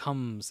 so it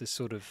becomes this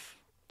sort of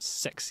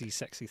sexy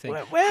thing.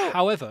 Well,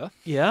 However,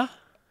 yeah.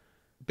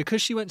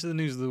 because she went to the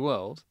News of the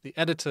World, the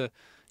editor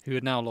who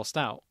had now lost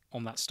out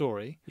on that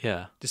story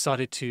Yeah.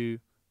 decided to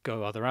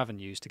go other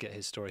avenues to get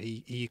his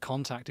story. He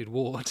contacted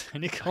Ward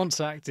and he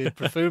contacted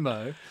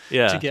Profumo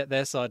Yeah. to get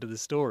their side of the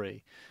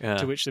story, Yeah.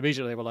 to which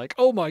immediately they were like,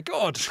 oh my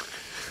God,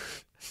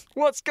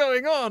 what's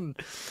going on?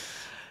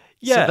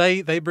 Yeah.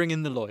 So they bring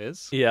in the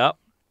lawyers, Yeah.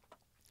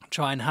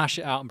 try and hash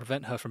it out and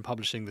prevent her from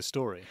publishing the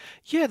story.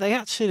 Yeah, they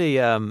actually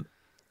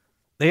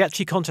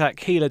contact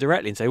Keeler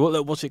directly and say, well,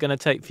 look, what's it going to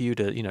take for you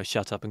to,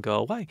 shut up and go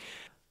away?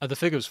 The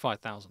figure was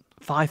 5,000.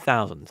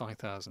 5,000.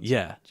 5,000.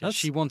 Yeah.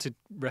 She wanted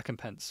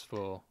recompense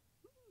for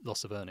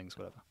loss of earnings,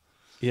 whatever.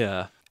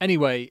 Yeah.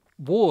 Anyway,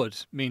 Ward,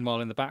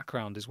 meanwhile, in the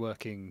background, is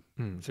working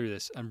Hmm. through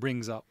this and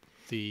brings up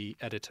the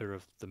editor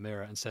of The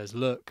Mirror and says,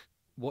 look,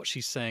 what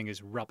she's saying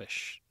is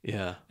rubbish.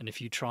 Yeah. And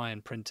if you try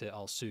and print it,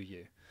 I'll sue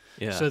you.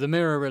 Yeah. So The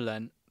Mirror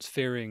relents,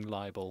 fearing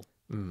libel.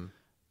 Mm.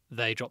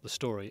 They drop the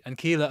story. And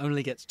Keeler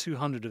only gets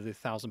 200 of the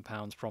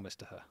 £1,000 promised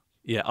to her.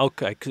 Yeah,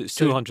 okay, because it's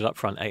So- 200 up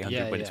front,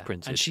 800 when it's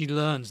printed. And she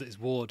learns that it's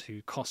Ward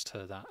who cost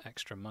her that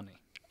extra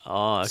money.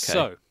 Oh, okay.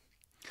 So,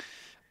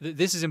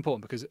 this is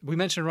important because we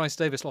mentioned Rice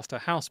Davis lost her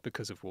house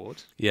because of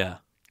Ward, Yeah.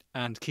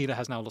 and Keeler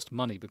has now lost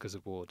money because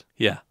of Ward.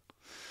 Yeah.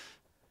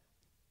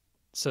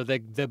 So they're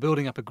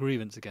building up a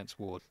grievance against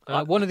Ward.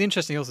 One of the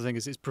interesting other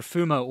things is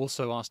Profumo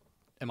also asked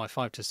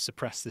MI5 to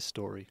suppress this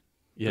story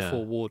Yeah.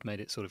 before Ward made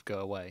it sort of go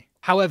away.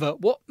 However,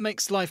 what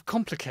makes life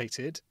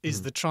complicated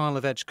is the trial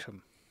of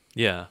Edgecombe,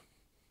 Yeah.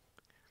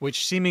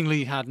 which seemingly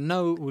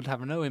would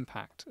have no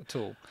impact at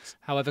all.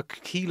 However,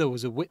 Keeler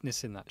was a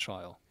witness in that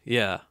trial.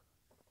 Yeah.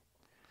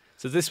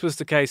 So this was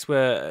the case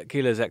where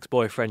Keeler's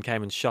ex-boyfriend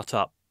came and shut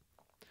up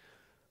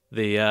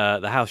the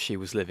house she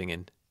was living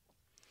in.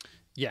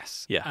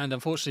 Yes. Yeah. And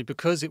unfortunately,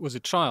 because it was a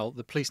trial,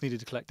 the police needed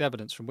to collect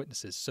evidence from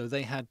witnesses. So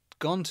they had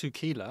gone to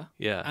Keeler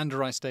Yeah. and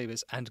Rice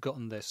Davis and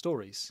gotten their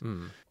stories.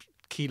 Mm.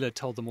 Keeler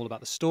told them all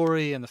about the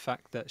story and the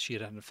fact that she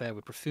had an affair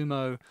with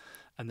Profumo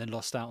and then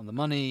lost out on the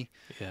money.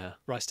 Yeah.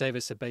 Rice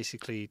Davis had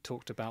basically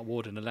talked about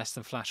Ward in a less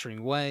than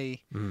flattering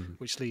way, Mm.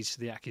 which leads to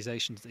the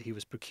accusations that he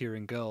was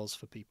procuring girls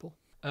for people.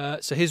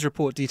 So his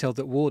report detailed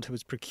that Ward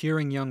was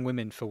procuring young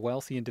women for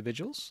wealthy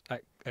individuals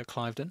at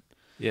Cliveden.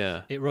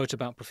 Yeah. It wrote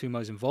about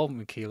Profumo's involvement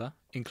with Keeler,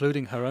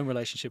 including her own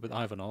relationship with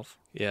Ivanov.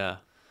 Yeah.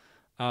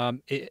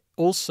 It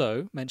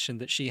also mentioned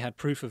that she had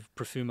proof of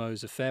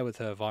Profumo's affair with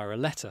her via a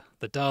letter,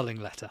 the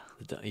Darling Letter.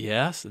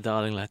 Yes, the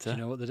Darling Letter. Do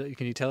you know what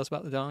can you tell us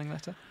about the Darling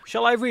Letter?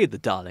 Shall I read the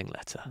Darling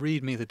Letter?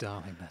 Read me the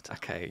Darling Letter.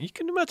 Okay, you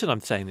can imagine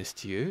I'm saying this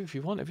to you if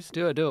you want. If it's...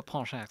 Do a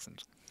posh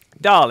accent.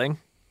 Darling,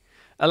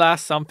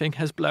 alas, something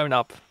has blown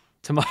up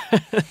tomorrow.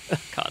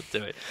 Can't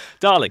do it.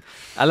 Darling,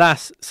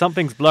 alas,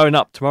 something's blown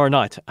up tomorrow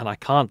night, and I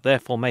can't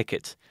therefore make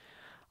it.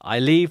 I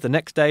leave the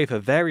next day for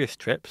various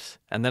trips,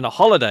 and then a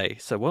holiday,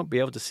 so won't be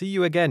able to see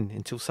you again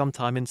until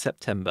sometime in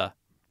September.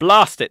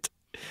 Blast it!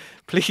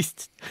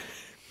 Please,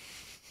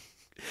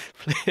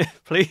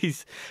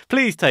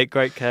 please take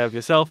great care of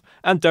yourself,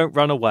 and don't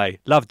run away.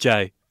 Love,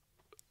 Jay.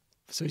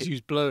 So he's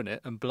used blown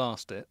it and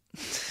blast it.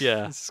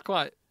 Yeah. It's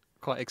quite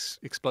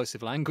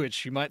explosive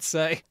language, you might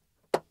say.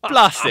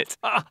 Blast it!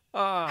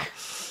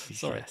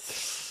 Sorry.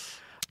 Yes.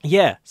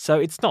 Yeah, so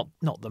it's not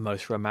the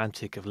most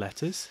romantic of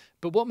letters.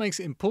 But what makes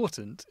it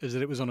important is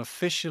that it was on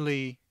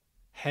officially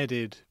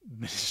headed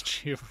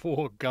Ministry of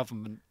War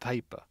government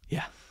paper.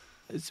 Yeah.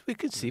 As we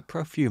could see,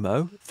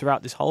 Profumo,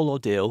 throughout this whole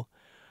ordeal,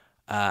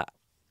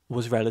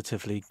 was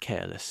relatively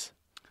careless.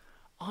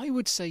 I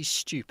would say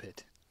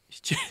stupid.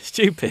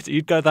 Stupid.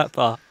 You'd go that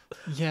far.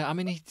 Yeah, I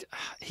mean,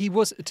 he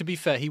was, to be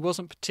fair, he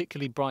wasn't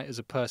particularly bright as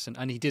a person,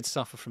 and he did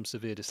suffer from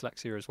severe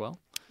dyslexia as well.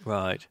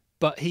 Right.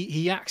 But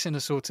he acts in a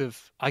sort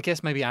of, I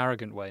guess, maybe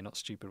arrogant way, not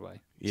stupid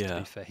way. Yeah. To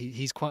be fair,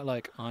 he's quite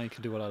like, I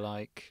can do what I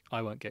like.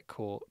 I won't get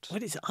caught.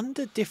 Well, it's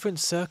under different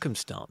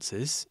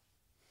circumstances.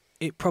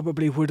 It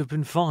probably would have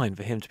been fine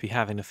for him to be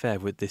having an affair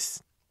with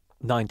this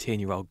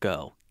 19-year-old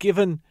girl,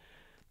 given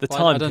the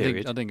time period.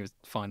 I don't think it was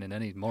fine in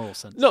any moral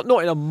sense. Not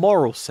in a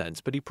moral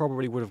sense, but he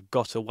probably would have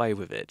got away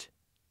with it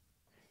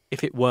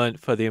if it weren't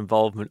for the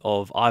involvement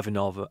of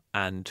Ivanov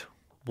and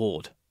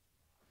Ward.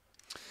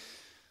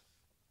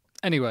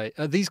 Anyway,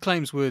 these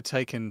claims were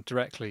taken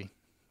directly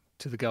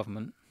to the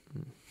government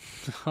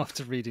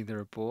after reading the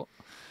report.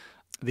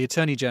 The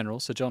Attorney General,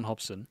 Sir John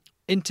Hobson,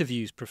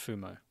 interviews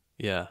Profumo,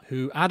 Yeah.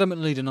 who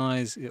adamantly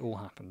denies it all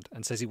happened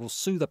and says he will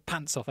sue the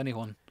pants off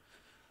anyone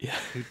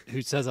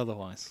who says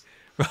otherwise.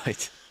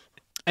 Right.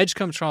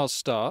 Edgecombe trial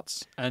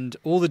starts, and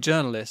all the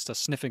journalists are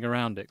sniffing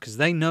around it because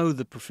they know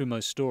the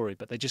Profumo story,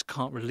 but they just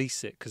can't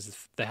release it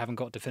because they haven't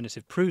got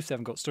definitive proof, they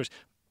haven't got stories.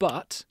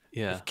 But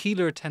if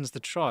Keeler attends the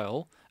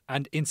trial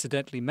and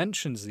incidentally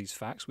mentions these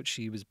facts, which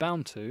she was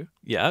bound to...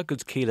 Yeah,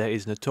 because Keeler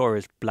is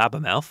notorious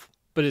blabbermouth.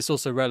 But it's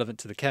also relevant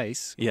to the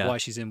case, Yeah. why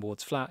she's in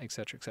Ward's flat,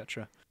 etc.,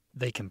 etc.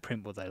 They can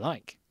print what they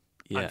like.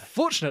 Yeah.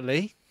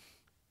 Unfortunately,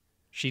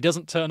 she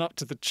doesn't turn up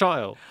to the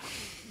trial.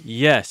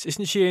 Yes.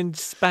 Isn't she in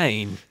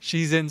Spain?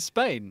 She's in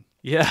Spain.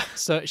 Yeah.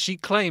 So she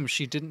claims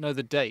she didn't know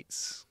the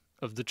dates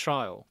of the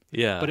trial.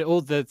 Yeah.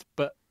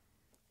 But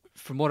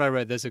from what I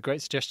read, there's a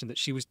great suggestion that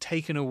she was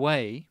taken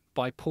away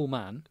by Paul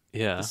Mann,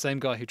 the same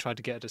guy who tried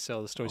to get her to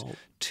sell the stories,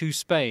 to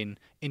Spain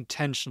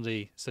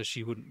intentionally so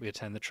she wouldn't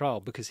attend the trial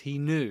because he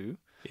knew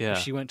if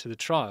she went to the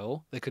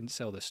trial, they couldn't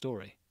sell their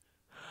story.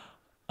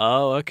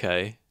 Oh,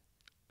 okay.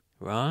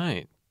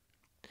 Right.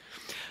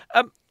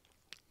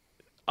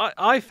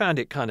 I found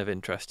it kind of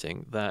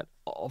interesting that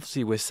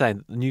obviously we're saying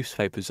that the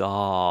newspapers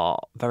are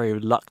very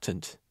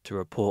reluctant to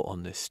report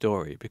on this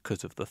story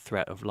because of the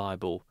threat of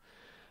libel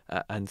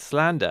and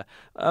slander.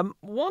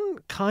 One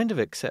kind of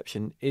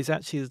exception is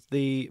actually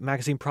the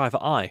magazine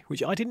Private Eye,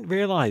 which I didn't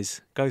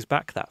realise goes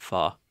back that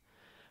far.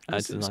 It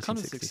was kind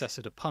of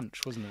successor to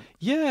Punch, wasn't it?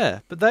 Yeah,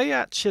 but they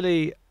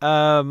actually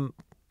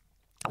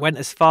went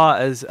as far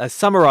as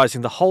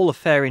summarising the whole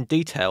affair in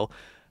detail,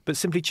 but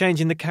simply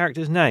changing the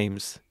characters'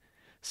 names.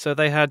 So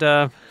they had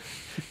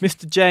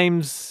Mr.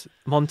 James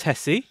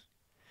Montesi,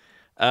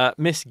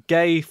 Miss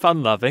Gay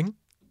Funloving,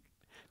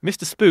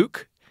 Mr.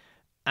 Spook,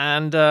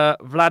 and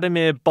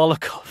Vladimir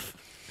Bolokov.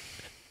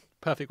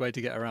 Perfect way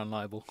to get around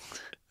libel.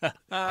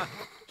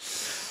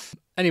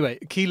 Anyway,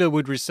 Keeler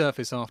would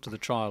resurface after the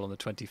trial on the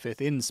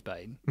 25th in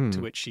Spain, to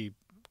which she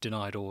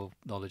denied all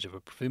knowledge of a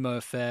Profumo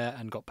affair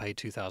and got paid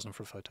 $2,000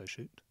 for a photo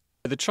shoot.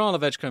 The trial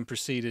of Edgecombe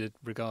proceeded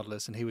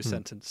regardless, and he was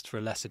sentenced for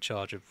a lesser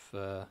charge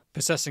of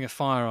possessing a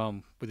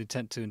firearm with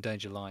intent to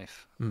endanger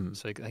life.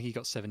 So he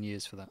got 7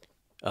 years for that.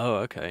 Oh,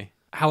 okay.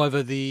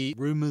 However, the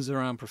rumours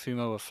around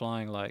Profumo were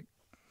flying like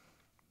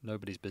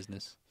nobody's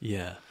business.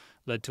 Yeah.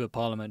 Led to a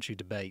parliamentary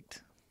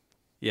debate.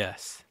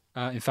 Yes.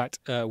 In fact,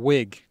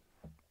 Whig,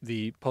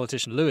 the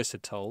politician Lewis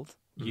had told,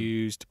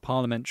 used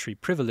parliamentary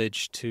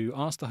privilege to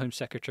ask the Home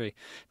Secretary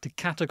to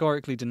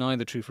categorically deny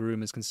the truth of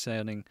rumours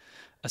concerning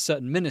a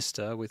certain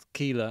minister with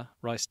Keeler,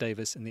 Rice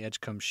Davis and the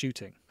Edgecombe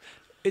shooting.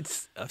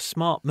 It's a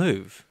smart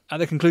move. At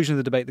the conclusion of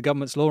the debate, the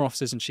government's law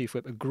officers and chief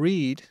whip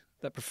agreed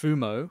that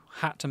Profumo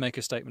had to make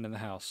a statement in the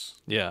House.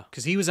 Yeah.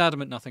 Because he was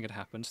adamant nothing had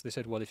happened. So they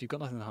said, well, if you've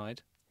got nothing to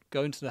hide,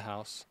 go into the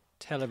House,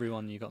 tell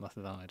everyone you've got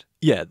nothing to hide.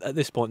 Yeah, at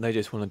this point, they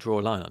just want to draw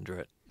a line under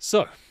it.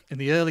 So, in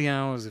the early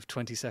hours of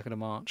 22nd of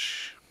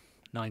March,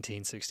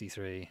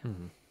 1963,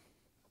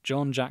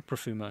 John Jack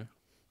Profumo,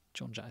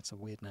 John Jack, it's a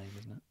weird name,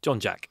 isn't it?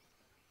 John Jack.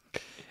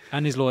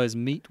 And his lawyers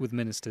meet with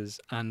ministers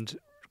and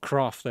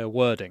craft their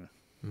wording.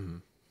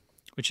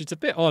 Which is a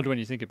bit odd when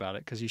you think about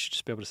it, because you should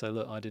just be able to say,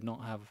 look, I did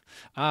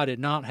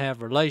not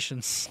have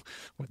relations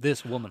with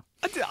this woman.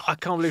 I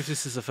can't believe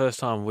this is the first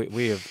time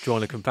we have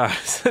drawn a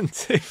comparison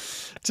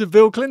to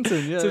Bill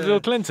Clinton. Yeah,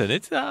 Bill Clinton.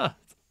 It's yeah.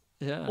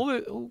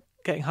 All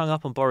getting hung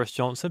up on Boris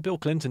Johnson. Bill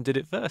Clinton did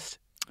it first.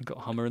 Got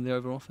a Hummer in the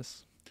Oval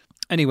Office.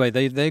 Anyway,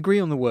 they agree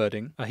on the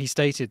wording. He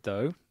stated,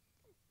 though,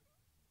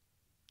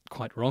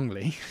 quite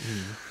wrongly,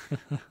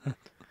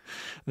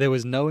 there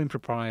was no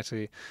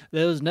impropriety.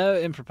 There was no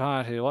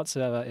impropriety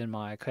whatsoever in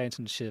my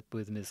acquaintanceship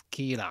with Miss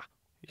Keeler.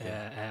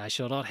 I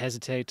shall not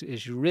hesitate to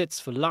issue writs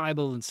for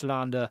libel and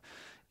slander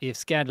if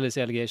scandalous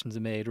allegations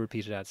are made or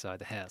repeated outside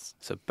the House.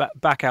 So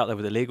back out there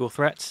with the legal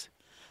threats,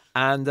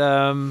 and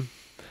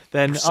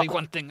then say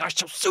one thing: I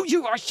shall sue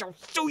you. I shall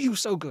sue you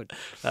so good.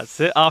 That's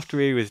it. After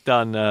he was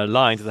done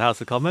lying to the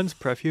House of Commons,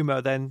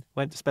 Profumo then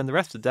went to spend the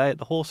rest of the day at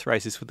the horse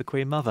races with the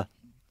Queen Mother.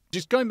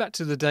 Just going back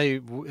to the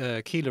day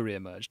Keeler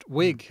re-emerged,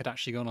 Whig had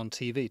actually gone on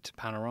TV to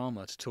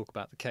Panorama to talk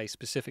about the case,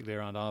 specifically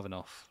around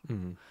Ivanov,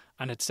 and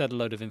had said a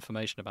load of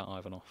information about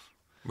Ivanov.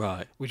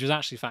 Right. Which was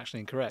actually factually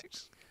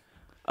incorrect.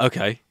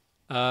 Okay.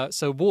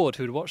 So Ward,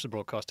 who had watched the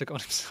broadcast, took it on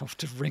himself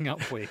to ring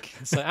up Wig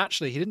and say,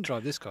 actually, he didn't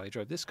drive this car, he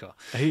drove this car.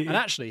 And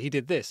actually, he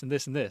did this and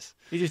this and this.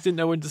 He just didn't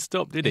know when to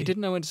stop, did he? He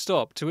didn't know when to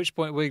stop, to which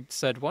point Wig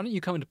said, why don't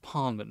you come into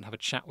Parliament and have a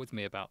chat with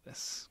me about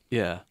this?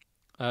 Yeah.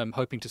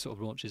 Hoping to sort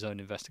of launch his own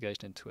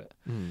investigation into it.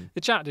 Mm.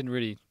 The chat didn't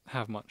really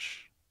have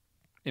much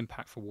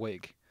impact for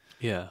Wig.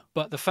 Yeah.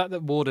 But the fact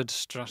that Ward had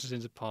strutted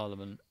into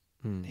Parliament,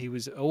 he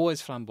was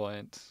always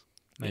flamboyant,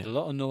 made a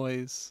lot of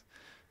noise,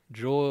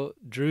 drew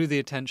the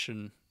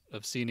attention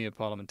of senior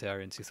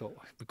parliamentarians who thought,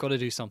 we've got to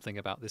do something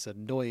about this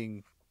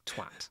annoying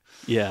twat.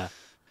 Yeah.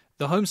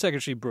 The Home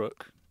Secretary,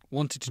 Brooke,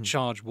 wanted to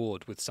charge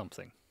Ward with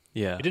something.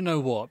 Yeah. He didn't know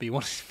what, but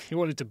he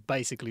wanted to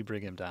basically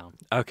bring him down.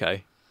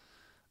 Okay.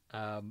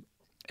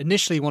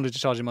 Initially, he wanted to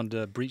charge him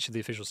under breach of the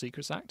Official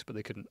Secrets Act, but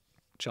they couldn't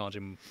charge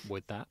him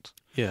with that.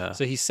 Yeah.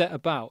 So he set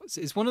about...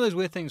 It's one of those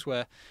weird things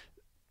where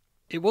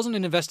it wasn't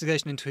an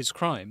investigation into his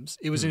crimes.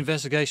 It was an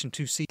investigation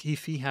to see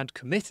if he had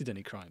committed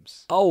any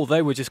crimes. Oh,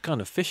 they were just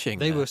kind of fishing.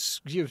 They there. were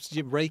you're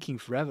raking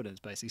for evidence,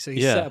 basically. So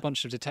he set a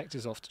bunch of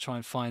detectives off to try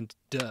and find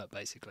dirt,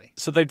 basically.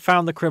 So they'd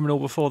found the criminal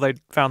before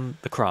they'd found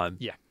the crime.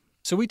 Yeah.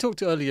 So we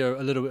talked earlier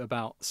a little bit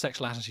about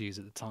sexual attitudes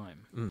at the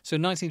time. So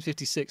in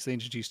 1956, they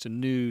introduced a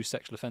new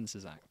Sexual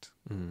Offences Act.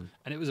 And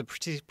it was a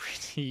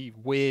pretty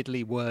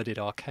weirdly worded,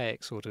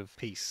 archaic sort of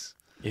piece.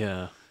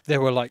 Yeah. There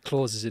were like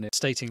clauses in it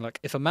stating like,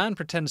 if a man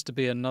pretends to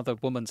be another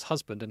woman's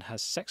husband and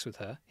has sex with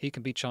her, he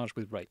can be charged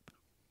with rape.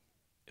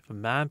 If a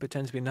man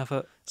pretends to be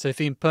another... So if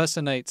he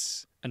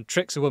impersonates and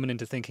tricks a woman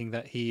into thinking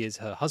that he is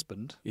her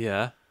husband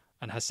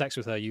and has sex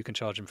with her, you can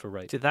charge him for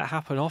rape. Did that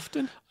happen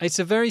often? It's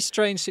a very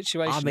strange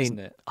situation, isn't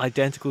it?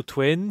 Identical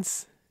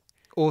twins?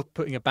 Or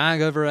putting a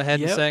bag over her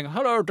head and saying,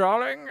 hello,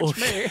 darling, it's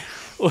me.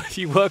 Or if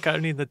you work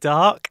only in the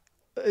dark?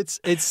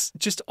 It's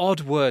just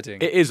odd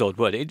wording. It is odd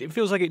wording. It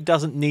feels like it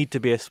doesn't need to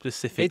be a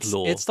specific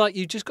law. It's like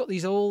you just got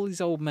these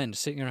old men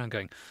sitting around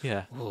going,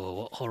 yeah, oh,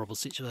 what horrible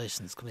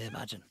situations can we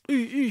imagine?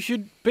 You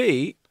should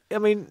be. I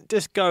mean,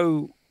 just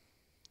go.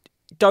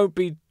 Don't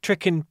be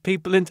tricking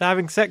people into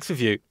having sex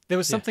with you. There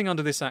was something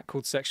under this act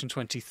called Section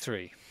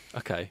 23.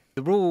 Okay.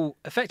 The rule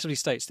effectively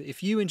states that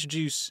if you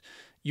introduce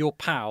your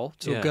pal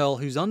to a girl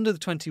who's under the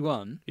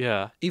 21,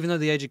 even though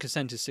the age of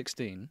consent is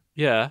 16,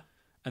 and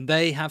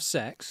they have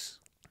sex.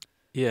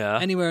 Yeah.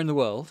 Anywhere in the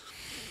world.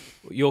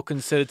 You're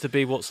considered to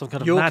be what, some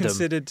kind of You're madam?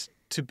 considered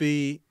to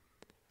be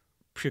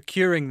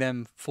procuring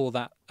them for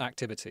that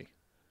activity.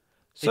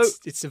 So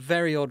it's a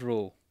very odd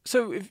rule.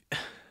 So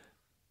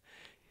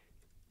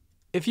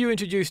if you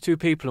introduce two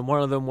people and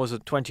one of them was a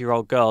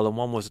 20-year-old girl and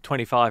one was a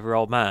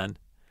 25-year-old man,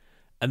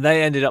 and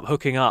they ended up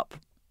hooking up,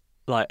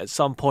 like at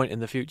some point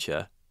in the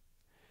future,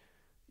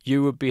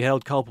 you would be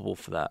held culpable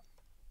for that.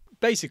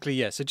 Basically,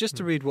 yes. So just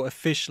to read what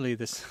officially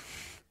this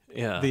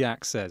the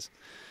act says.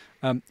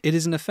 It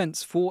is an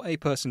offence for a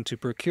person to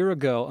procure a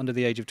girl under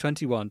the age of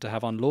 21 to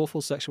have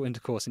unlawful sexual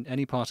intercourse in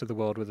any part of the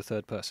world with a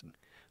third person.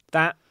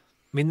 That's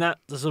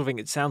the sort of thing,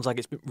 it sounds like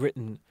it's been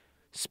written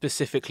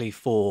specifically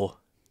for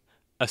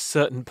a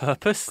certain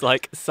purpose,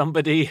 like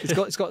somebody...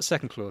 It's got a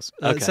second clause.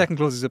 Okay. The second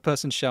clause is a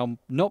person shall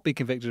not be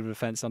convicted of an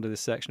offence under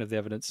this section of the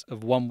evidence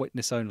of one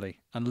witness only,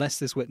 unless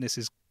this witness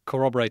is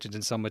corroborated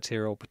in some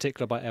material,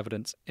 particular by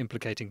evidence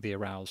implicating the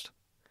aroused.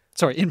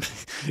 Sorry,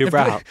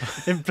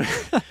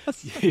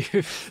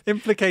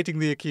 implicating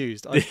the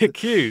accused. The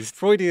accused?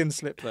 Freudian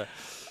slip there.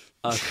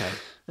 Okay.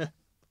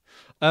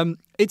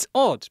 It's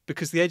odd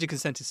because the age of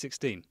consent is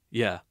 16.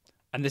 Yeah.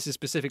 And this is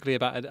specifically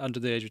about under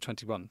the age of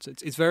 21. So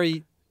it's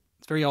very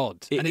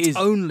odd. It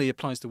only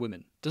applies to women.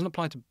 It doesn't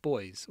apply to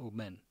boys or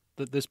men.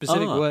 The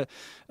specific word,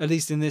 at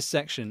least in this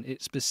section,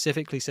 it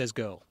specifically says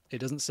girl. It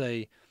doesn't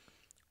say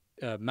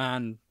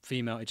man,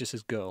 female. It just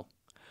says girl.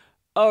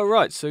 Oh,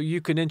 right. So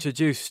you can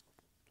introduce...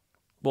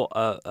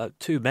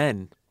 two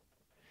men,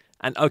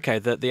 and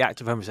the act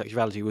of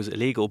homosexuality was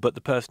illegal, but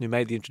the person who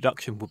made the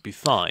introduction would be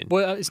fine.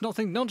 Well, it's not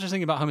just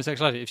thinking about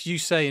homosexuality. If you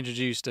say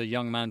introduced a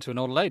young man to an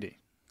older lady,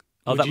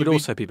 that would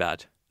also be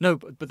bad. No,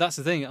 but that's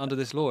the thing. Under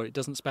this law, it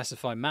doesn't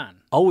specify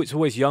man. Oh, it's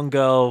always young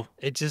girl.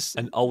 It just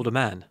an older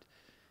man.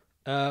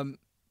 Well,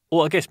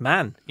 I guess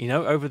man.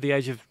 Over the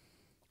age of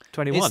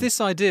 21. It's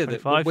this idea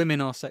 25. that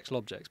women are sexual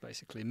objects.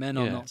 Basically, men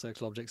are not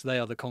sexual objects. They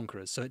are the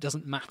conquerors. So it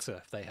doesn't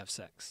matter if they have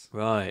sex.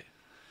 Right.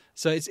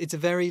 So it's a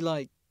very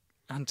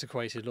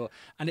antiquated law,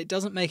 and it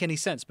doesn't make any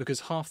sense because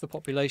half the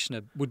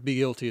population would be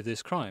guilty of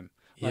this crime.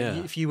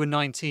 If you were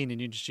 19 and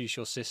you introduced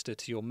your sister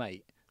to your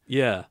mate,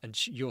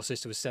 and your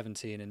sister was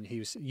 17 and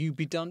you'd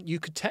be done. You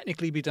could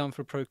technically be done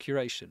for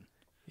procuration.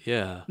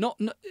 Yeah. Not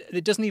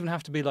it doesn't even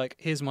have to be like,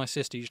 here's my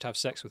sister. You should have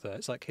sex with her.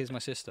 It's like, here's my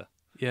sister.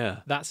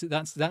 Yeah.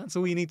 That's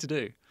all you need to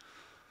do.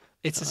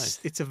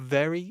 It's a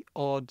very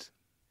odd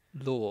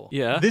law.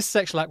 Yeah. This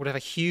sexual act would have a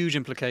huge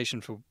implication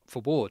for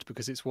Ward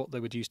because it's what they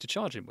would use to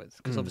charge him with.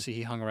 Because obviously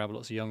he hung around with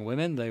lots of young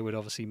women. They would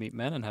obviously meet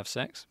men and have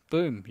sex.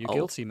 Boom, you're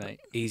guilty, mate.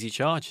 Easy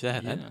charge there,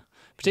 then. Yeah.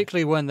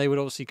 Particularly when they would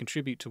obviously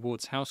contribute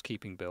towards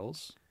housekeeping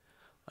bills.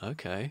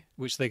 Okay.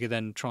 Which they could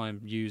then try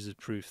and use as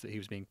proof that he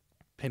was being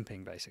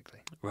pimping, basically.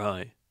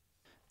 Right.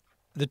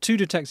 The two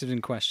detectives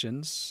in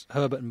questions,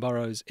 Herbert and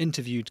Burroughs,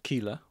 interviewed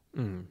Keeler,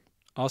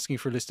 asking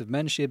for a list of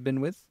men she had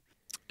been with.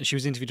 And she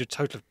was interviewed a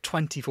total of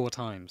 24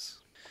 times.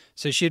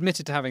 So she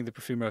admitted to having the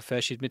Profumo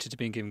affair. She admitted to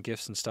being given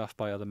gifts and stuff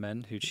by other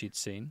men who she'd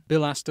seen.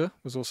 Bill Astor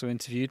was also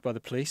interviewed by the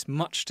police,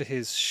 much to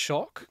his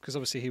shock, because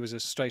obviously he was a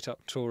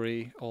straight-up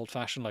Tory,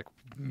 old-fashioned, like,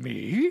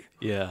 me?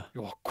 Yeah.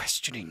 You're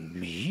questioning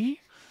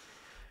me?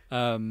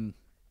 They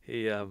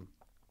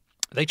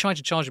tried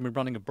to charge him with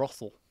running a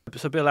brothel.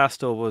 So Bill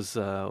Astor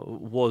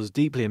was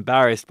deeply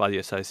embarrassed by the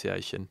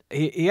association.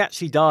 He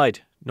actually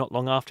died not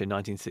long after, in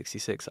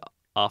 1966,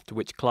 after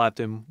which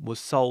Cliveden was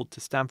sold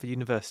to Stanford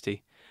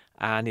University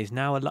and is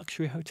now a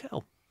luxury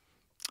hotel.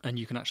 And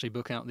you can actually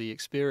book out the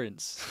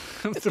experience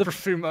of the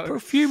Profumo.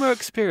 Profumo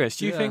experience.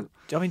 Do you think,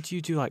 do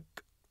you do like,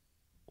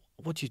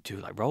 what do you do,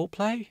 like role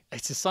play?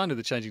 It's a sign of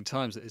the changing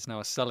times that it's now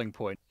a selling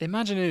point.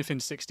 Imagine if in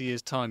 60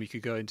 years' time you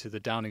could go into the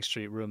Downing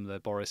Street room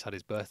that Boris had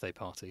his birthday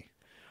party.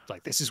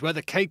 Like, this is where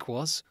the cake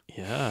was.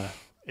 Yeah.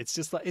 It's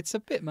just like, it's a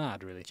bit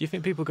mad, really. Do you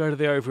think people go to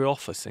the Oval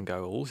Office and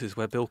go, oh, this is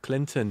where Bill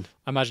Clinton...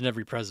 I imagine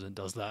every president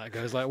does that. It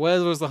goes like,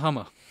 where was the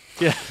Hummer?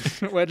 Yeah.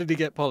 Where did he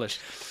get polished?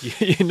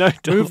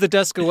 Move the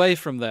desk away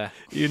from there.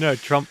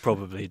 Trump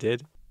probably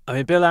did. I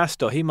mean, Bill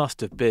Astor, he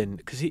must have been...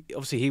 Because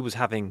he was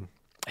having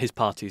his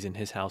parties in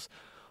his house.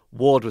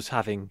 Ward was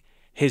having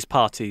his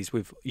parties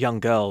with young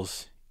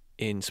girls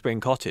in Spring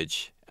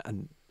Cottage,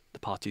 and the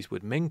parties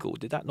would mingle.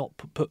 Did that not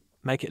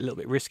make it a little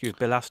bit risky with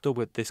Bill Astor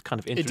with this kind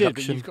of introduction? It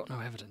did, but you've got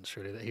no evidence,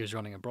 really, that he was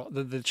running a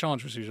brothel. The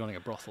charge was he was running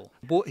a brothel.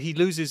 Ward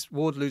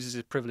loses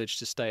his privilege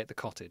to stay at the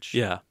cottage.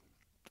 Yeah.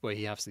 Where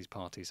he has these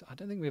parties. I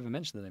don't think we ever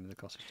mentioned the name of the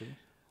cottage, did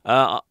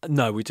we?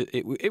 No, we did.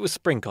 It was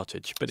Spring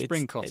Cottage. But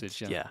Spring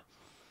Cottage, yeah.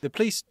 The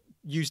police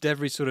used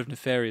every sort of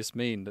nefarious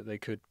mean that they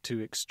could to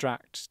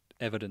extract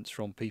evidence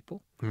from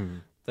people.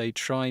 They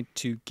tried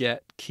to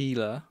get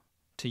Keeler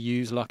to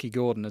use Lucky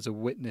Gordon as a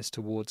witness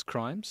towards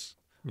crimes.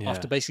 Yeah.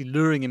 After basically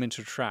luring him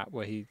into a trap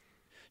where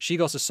she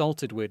got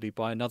assaulted weirdly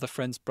by another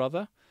friend's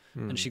brother,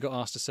 and she got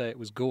asked to say it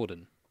was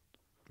Gordon.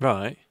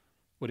 Right.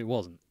 But it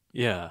wasn't.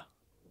 Yeah.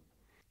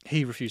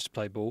 He refused to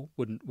play ball,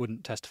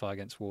 wouldn't testify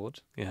against Ward.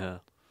 Yeah.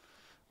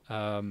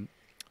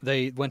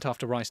 They went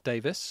after Rice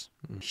Davis.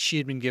 She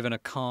had been given a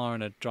car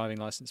and a driving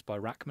license by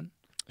Rackman.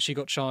 She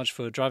got charged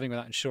for driving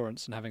without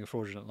insurance and having a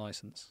fraudulent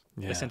license.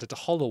 Yeah. They sent her to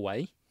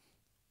Holloway.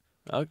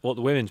 What,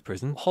 the women's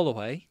prison?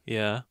 Holloway.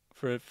 Yeah.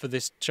 For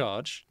this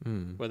charge,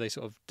 where they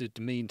sort of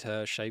demeaned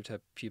her, shaved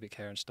her pubic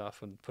hair and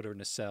stuff, and put her in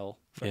a cell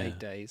for 8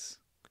 days.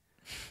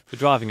 For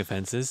driving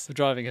offences.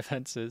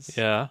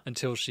 Yeah.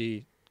 Until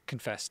she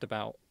confessed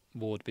about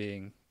Ward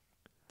being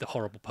the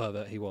horrible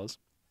pervert he was.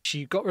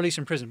 She got released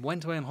from prison,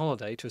 went away on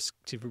holiday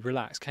to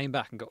relax, came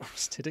back and got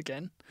arrested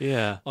again.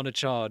 Yeah. On a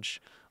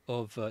charge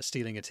of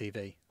stealing a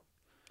TV.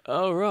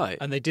 Oh, right.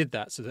 And they did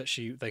that so that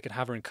they could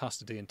have her in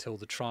custody until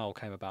the trial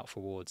came about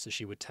for Ward, so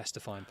she would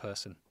testify in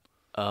person.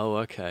 Oh,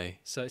 okay.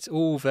 So it's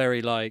all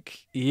very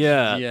like...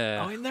 Yeah.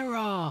 Yeah. I mean, there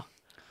are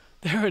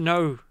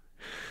no...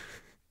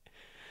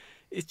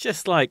 It's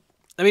just like...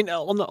 I mean,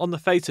 on the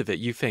face of it,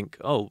 you think,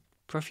 oh,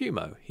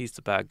 Profumo, he's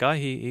the bad guy,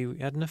 he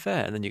had an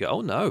affair. And then you go,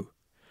 oh, no.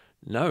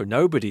 No,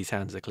 nobody's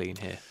hands are clean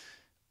here.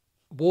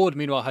 Ward,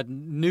 meanwhile,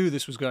 knew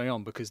this was going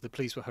on because the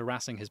police were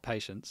harassing his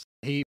patients.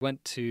 He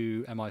went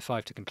to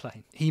MI5 to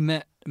complain. He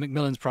met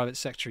Macmillan's private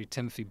secretary,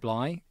 Timothy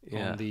Bly,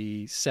 on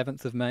the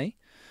 7th of May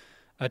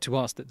to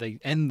ask that they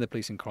end the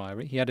police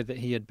inquiry. He added that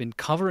he had been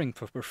covering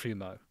for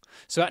Profumo.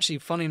 So actually,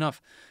 funny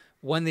enough,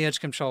 when the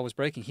Edgecombe trial was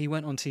breaking, he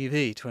went on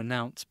TV to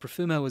announce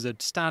Profumo was a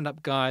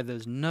stand-up guy,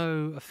 there's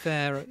no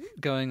affair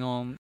going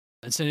on.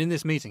 And so in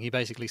this meeting, he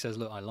basically says,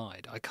 look, I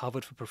lied. I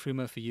covered for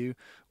Profumo for you.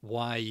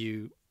 Why are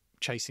you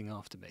chasing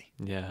after me?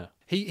 Yeah.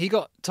 He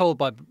got told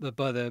by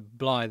the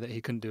Bly that he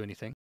couldn't do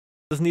anything.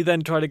 Doesn't he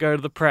then try to go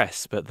to the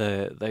press, but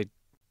they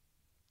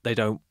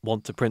don't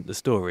want to print the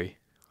story?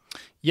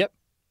 Yep.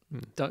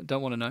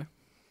 Don't want to know.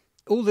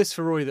 All this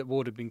furore that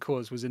Ward had been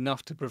caused was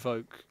enough to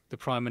provoke the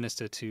Prime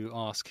Minister to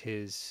ask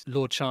his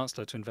Lord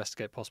Chancellor to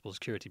investigate possible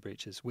security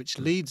breaches, which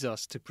leads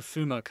us to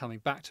Profumo coming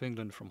back to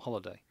England from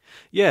holiday.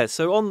 Yeah,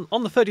 so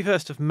on the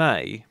 31st of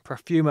May,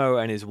 Profumo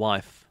and his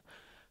wife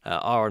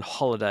are on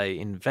holiday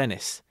in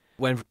Venice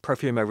when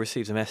Profumo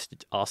receives a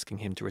message asking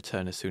him to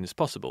return as soon as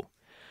possible.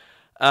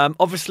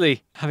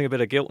 Obviously, having a bit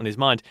of guilt in his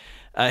mind,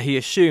 he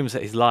assumes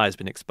that his lie has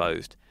been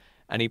exposed,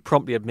 and he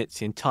promptly admits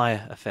the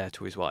entire affair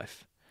to his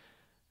wife.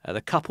 The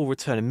couple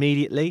return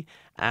immediately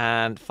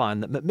and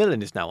find that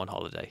Macmillan is now on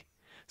holiday.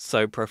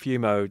 So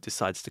Profumo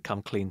decides to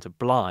come clean to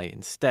Bly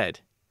instead.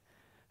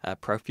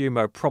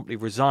 Profumo promptly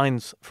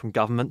resigns from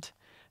government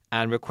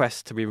and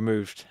requests to be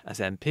removed as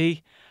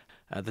MP.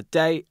 The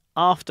day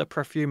after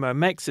Profumo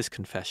makes this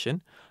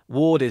confession,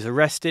 Ward is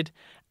arrested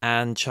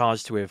and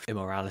charged with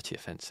immorality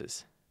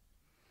offences.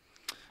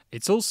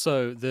 It's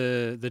also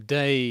the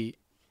day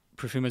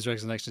Profumo's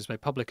resignation is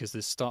made public as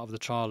the start of the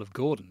trial of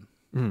Gordon.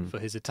 For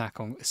his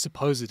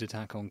supposed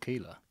attack on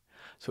Keeler.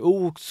 So it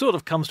all sort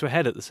of comes to a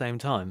head at the same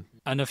time.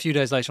 And a few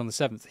days later on the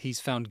 7th, he's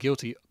found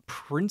guilty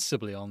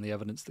principally on the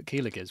evidence that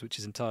Keeler gives, which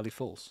is entirely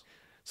false.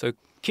 So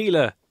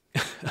Keeler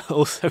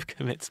also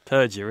commits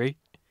perjury.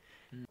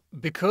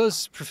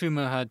 Because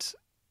Profumo had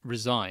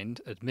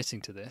resigned,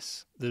 admitting to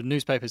this, the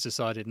newspapers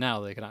decided now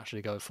they could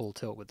actually go full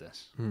tilt with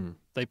this.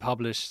 They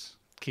published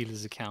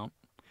Keeler's account.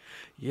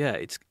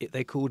 Yeah,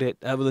 they called it,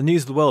 the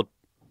News of the World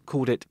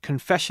called it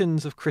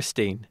Confessions of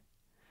Christine,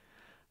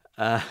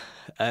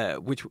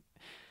 which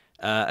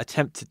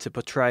attempted to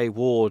portray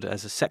Ward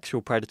as a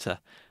sexual predator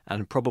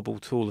and probable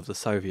tool of the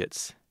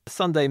Soviets. The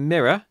Sunday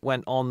Mirror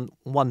went on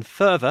one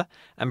further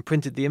and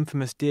printed the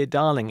infamous Dear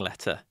Darling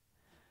letter.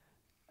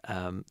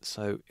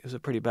 So it was a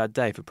pretty bad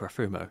day for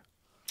Profumo.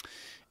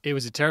 It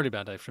was a terribly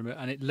bad day for him,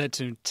 and it led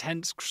to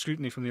intense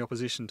scrutiny from the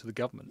opposition to the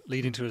government,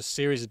 leading to a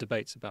series of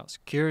debates about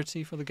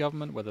security for the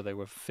government, whether they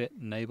were fit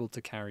and able to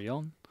carry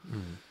on.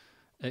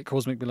 It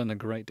caused Macmillan a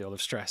great deal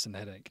of stress and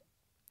headache.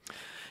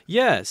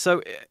 Yeah,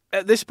 so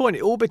at this point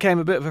it all became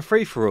a bit of a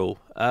free-for-all.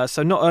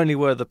 So not only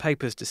were the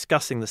papers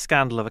discussing the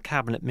scandal of a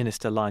cabinet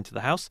minister lying to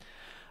the House,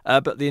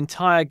 but the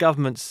entire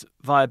government's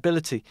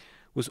viability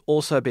was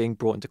also being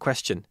brought into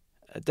question.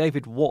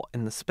 David Watt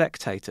in The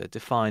Spectator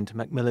defined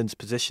Macmillan's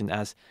position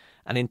as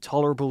an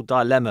intolerable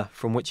dilemma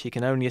from which he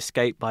can only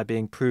escape by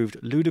being proved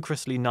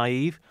ludicrously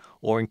naive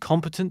or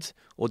incompetent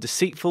or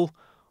deceitful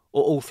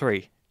or all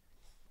three.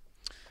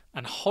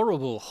 And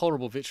horrible,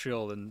 horrible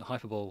vitriol and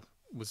hyperbole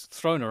was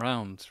thrown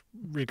around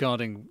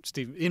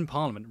in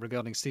Parliament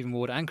regarding Stephen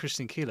Ward and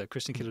Christine Keeler.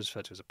 Christine Keeler was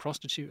referred to as a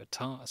prostitute, a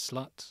tart, a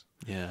slut.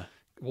 Yeah.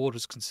 Ward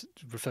was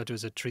referred to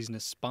as a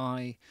treasonous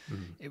spy.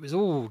 It was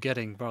all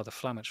getting rather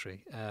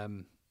inflammatory.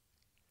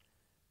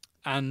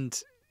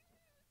 And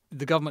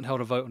the government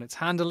held a vote on its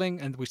handling,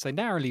 and which they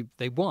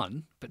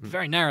won, but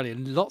very narrowly,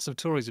 and lots of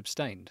Tories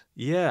abstained.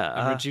 Yeah.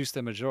 And reduced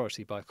their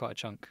majority by quite a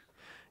chunk.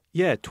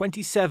 Yeah,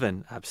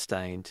 27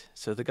 abstained,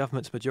 so the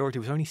government's majority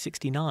was only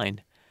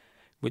 69,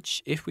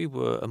 which, if we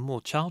were a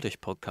more childish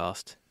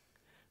podcast,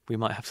 we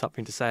might have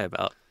something to say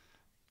about.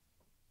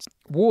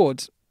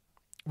 Ward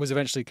was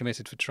eventually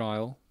committed for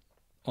trial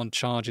on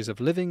charges of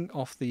living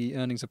off the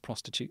earnings of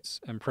prostitutes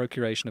and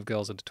procuration of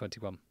girls under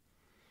 21.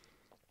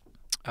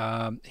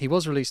 He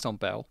was released on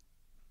bail,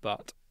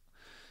 but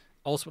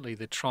ultimately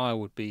the trial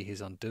would be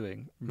his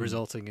undoing,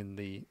 resulting in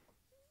the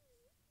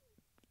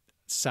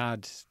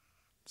sad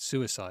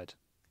suicide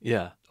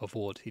of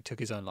Ward. He took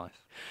his own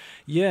life.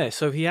 Yeah,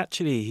 so he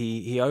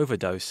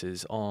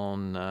overdoses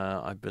on,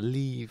 I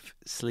believe,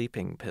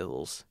 sleeping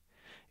pills,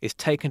 is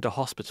taken to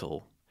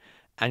hospital,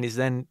 and is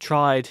then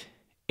tried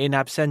in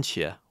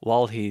absentia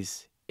while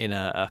he's in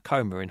a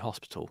coma in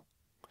hospital.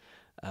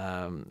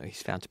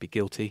 He's found to be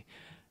guilty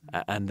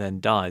and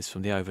then dies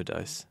from the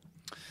overdose.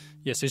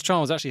 Yes, his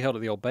trial was actually held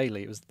at the Old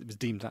Bailey. It was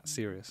deemed that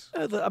serious.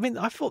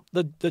 I thought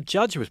the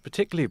judge was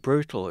particularly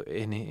brutal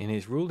in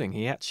his ruling.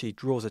 He actually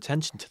draws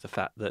attention to the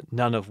fact that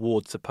none of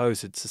Ward's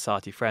supposed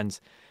society friends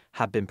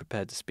had been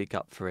prepared to speak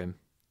up for him.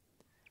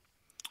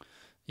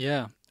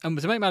 Yeah, and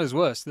to make matters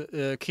worse,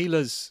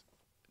 Keeler's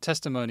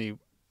testimony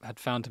had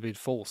found to be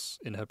false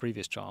in her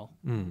previous trial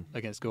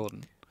against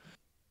Gordon.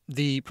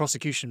 The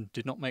prosecution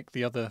did not make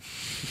the other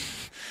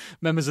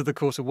members of the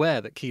court aware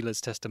that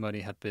Keeler's testimony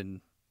had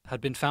been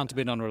found to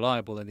be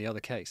unreliable in the other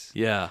case.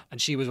 Yeah.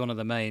 And she was one of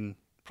the main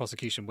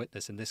prosecution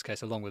witness in this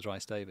case, along with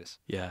Rice Davis.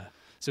 Yeah.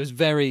 So it was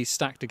very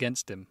stacked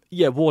against him.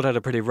 Yeah, Ward had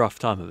a pretty rough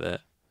time of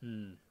it.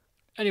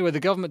 Anyway, the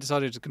government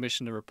decided to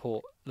commission a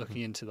report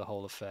looking into the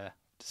whole affair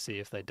to see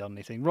if they'd done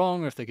anything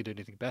wrong or if they could do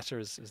anything better,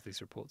 as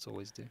these reports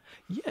always do.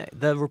 Yeah,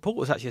 the report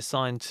was actually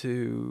assigned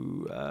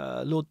to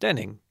Lord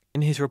Denning.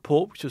 In his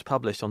report, which was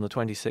published on the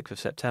 26th of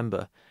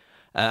September,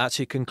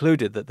 actually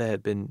concluded that there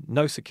had been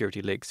no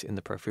security leaks in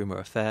the Profumo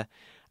affair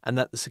and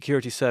that the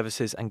security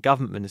services and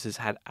government ministers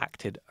had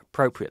acted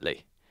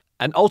appropriately,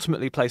 and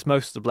ultimately placed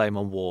most of the blame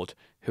on Ward,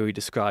 who he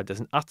described as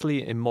an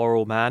utterly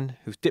immoral man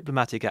whose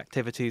diplomatic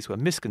activities were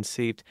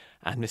misconceived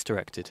and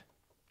misdirected.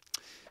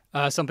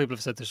 Some people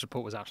have said this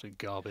report was actually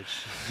garbage.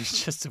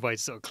 It's just a way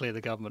to sort of clear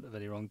the government of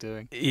any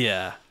wrongdoing.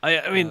 Yeah.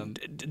 I mean,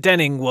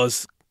 Denning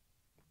was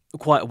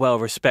quite a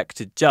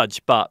well-respected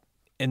judge, but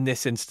in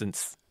this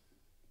instance,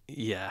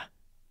 yeah.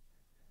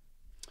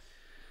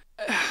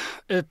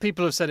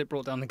 People have said it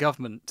brought down the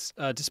government.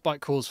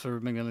 Despite calls for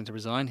Macmillan to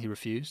resign, he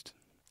refused.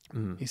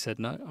 He said,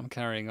 no, I'm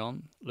carrying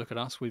on. Look at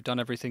us. We've done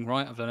everything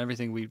right. I've done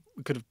everything we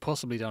could have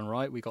possibly done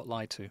right. We got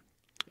lied to.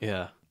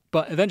 Yeah.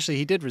 But eventually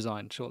he did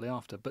resign shortly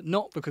after, but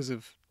not because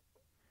of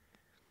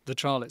the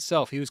trial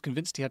itself. He was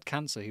convinced he had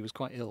cancer. He was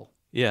quite ill.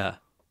 Yeah.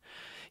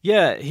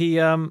 Yeah, he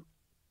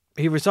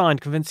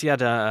resigned convinced he had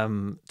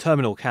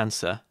terminal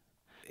cancer.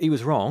 He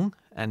was wrong,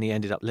 and he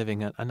ended up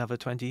living another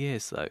 20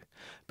 years, though.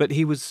 But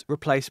he was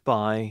replaced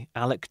by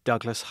Alec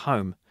Douglas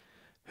Home,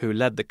 who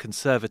led the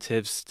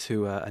Conservatives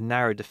to a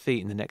narrow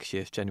defeat in the next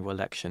year's general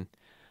election,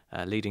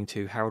 leading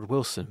to Harold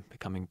Wilson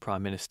becoming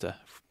Prime Minister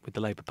with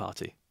the Labour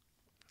Party.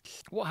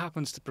 What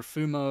happens to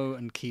Profumo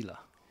and Keeler?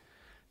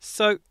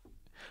 So,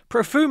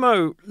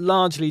 Profumo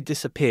largely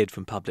disappeared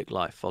from public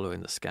life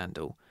following the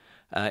scandal,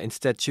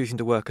 instead choosing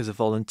to work as a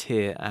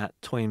volunteer at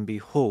Toynbee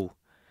Hall,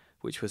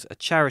 which was a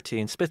charity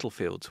in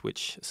Spitalfields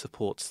which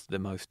supports the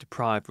most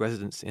deprived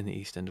residents in the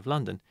East End of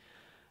London.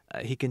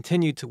 He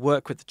continued to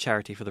work with the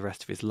charity for the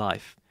rest of his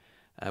life,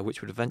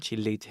 which would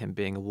eventually lead to him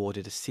being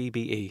awarded a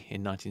CBE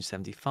in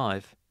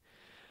 1975.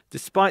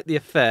 Despite the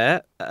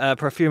affair,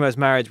 Profumo's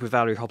marriage with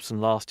Valerie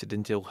Hobson lasted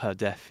until her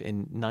death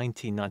in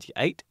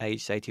 1998,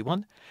 aged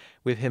 81,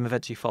 with him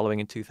eventually following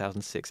in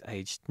 2006,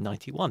 aged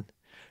 91.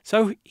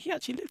 So he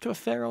actually lived to a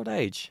fair old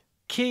age.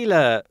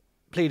 Keeler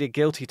pleaded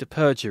guilty to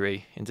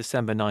perjury in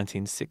December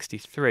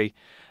 1963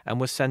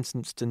 and was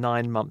sentenced to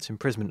 9 months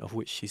imprisonment, of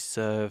which she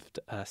served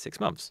 6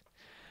 months.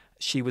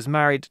 She was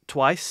married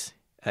twice,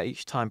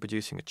 each time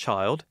producing a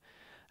child,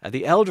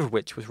 the elder of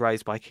which was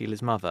raised by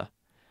Keeler's mother.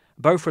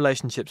 Both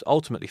relationships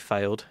ultimately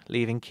failed,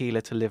 leaving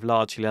Keeler to live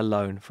largely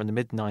alone from the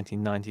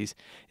mid-1990s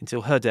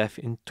until her death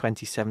in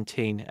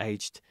 2017,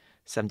 aged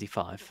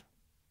 75.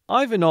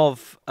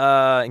 Ivanov,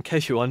 in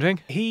case you're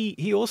wondering,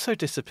 he also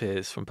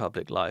disappears from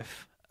public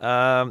life.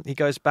 He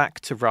goes back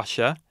to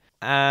Russia,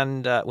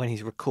 and when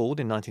he's recalled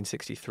in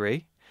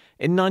 1963.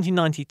 In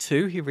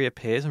 1992, he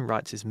reappears and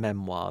writes his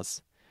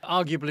memoirs.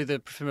 Arguably, the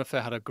Profumo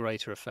Affair had a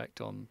greater effect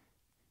on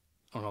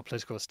our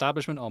political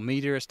establishment, our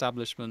media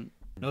establishment.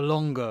 No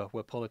longer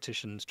were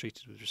politicians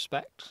treated with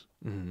respect,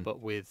 but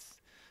with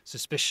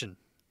suspicion.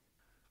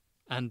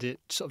 And it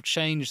sort of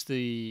changed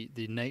the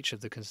nature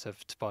of the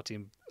Conservative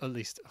Party, at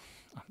least,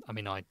 I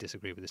mean, I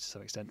disagree with this to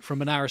some extent,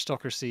 from an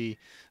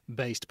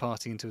aristocracy-based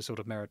party into a sort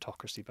of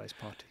meritocracy-based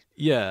party.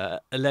 Yeah,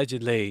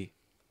 allegedly,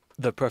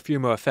 the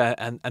Profumo Affair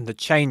and the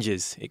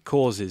changes it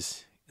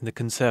causes in the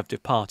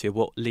Conservative Party are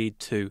what lead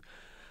to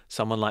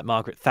someone like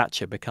Margaret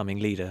Thatcher becoming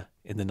leader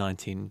in the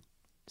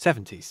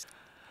 1970s.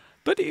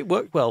 But it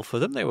worked well for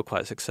them. They were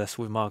quite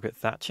successful with Margaret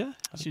Thatcher.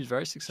 She was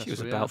very successful. She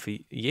was about for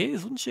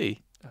years, wasn't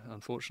she?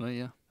 Unfortunately,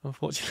 yeah.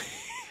 Unfortunately.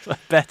 For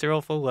better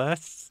or for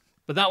worse.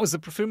 But that was the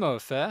Profumo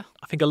Affair.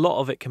 I think a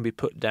lot of it can be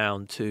put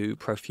down to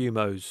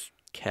Profumo's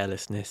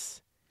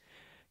carelessness,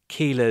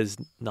 Keeler's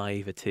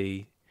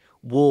naivety,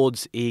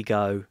 Ward's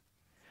ego.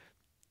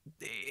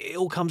 It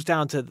all comes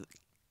down to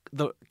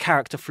the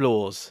character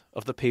flaws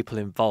of the people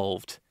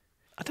involved.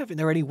 I don't think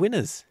there are any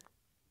winners.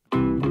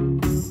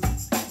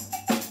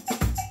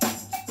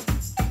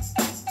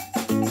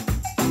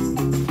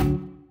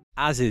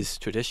 As is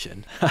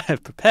tradition, I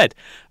have prepared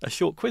a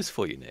short quiz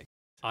for you, Nick.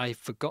 I've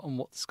forgotten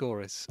what the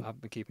score is. I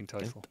haven't been keeping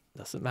total.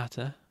 Doesn't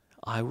matter.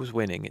 I was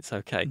winning. It's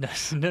okay. No,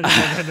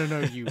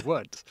 you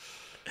weren't.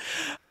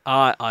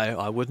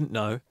 I wouldn't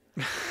know.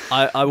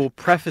 I will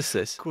preface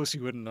this. Of course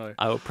you wouldn't know.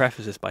 I will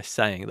preface this by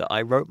saying that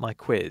I wrote my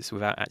quiz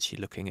without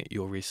actually looking at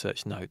your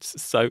research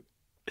notes. So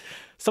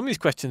some of these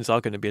questions are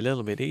going to be a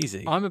little bit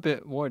easy. I'm a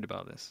bit worried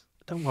about this.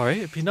 Don't worry.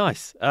 It'd be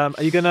nice. Are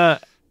you going to...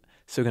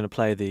 So we're going to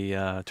play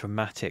the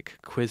dramatic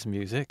quiz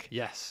music.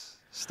 Yes.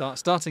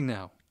 Starting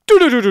now.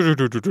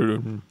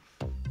 Whom.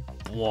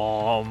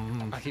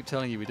 I keep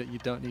telling you, you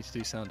don't need to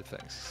do sound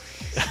effects.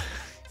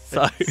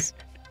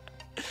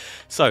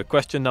 So,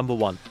 question number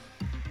 1.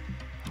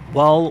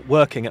 While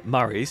working at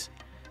Murray's,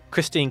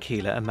 Christine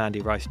Keeler and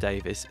Mandy Rice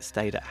Davis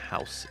stayed at a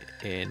house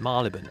in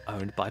Marylebone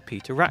owned by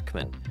Peter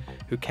Rackman,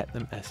 who kept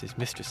them as his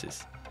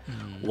mistresses.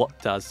 What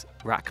does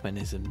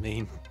Rackmanism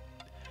mean?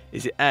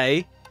 Is it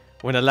A,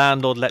 when a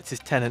landlord lets his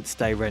tenants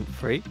stay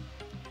rent-free?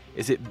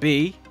 Is it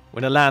B,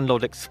 when a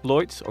landlord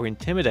exploits or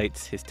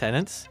intimidates his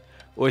tenants?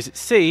 Or is it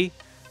C,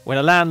 when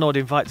a landlord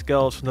invites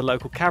girls from the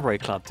local cabaret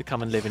club to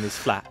come and live in his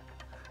flat?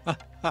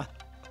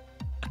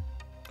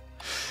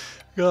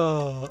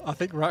 Oh, I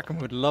think Rackman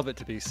would love it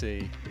to be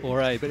C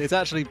or A, but it's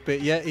actually B.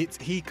 Yeah,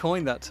 he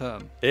coined that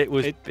term. It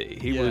was B.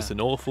 He was an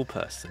awful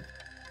person.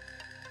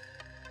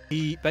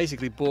 He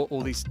basically bought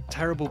all these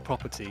terrible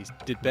properties,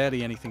 did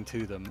barely anything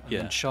to them, and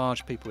then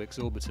charged people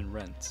exorbitant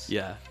rents.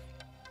 Yeah.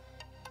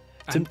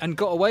 And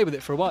got away with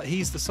it for a while.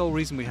 He's the sole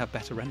reason we have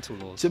better rental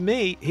laws. To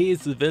me, he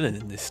is the villain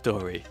in this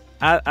story.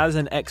 As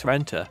an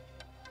ex-renter.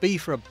 B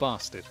for a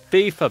bastard.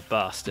 B for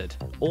bastard.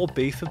 Or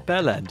B for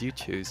bellend, you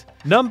choose.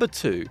 Number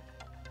 2.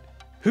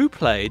 Who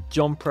played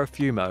John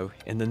Profumo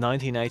in the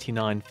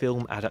 1989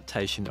 film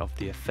adaptation of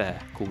The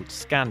Affair called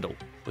Scandal?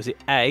 Was it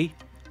A,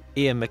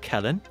 Ian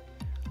McKellen?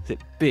 Was it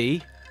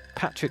B,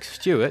 Patrick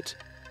Stewart?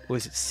 Or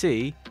is it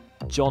C,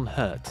 John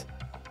Hurt?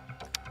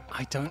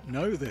 I don't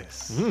know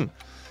this.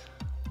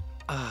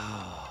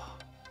 Oh.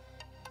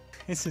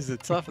 This is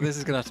tough. This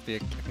is going to have to be a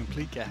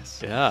complete guess.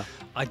 Yeah.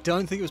 I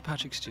don't think it was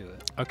Patrick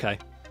Stewart. Okay.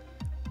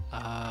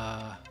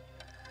 I'm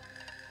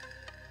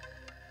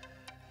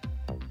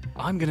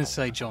going to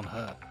say John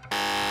Hurt.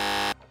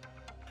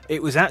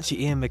 It was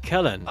actually Ian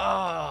McKellen.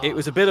 Oh. It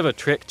was a bit of a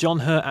trick. John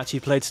Hurt actually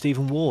played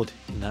Stephen Ward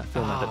in that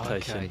film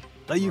adaptation. Okay.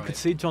 Though you could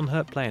see John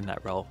Hurt playing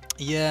that role.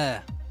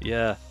 Yeah.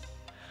 Yeah.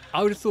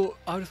 I would have thought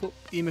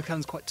Ian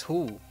McKellen's quite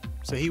tall.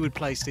 So he would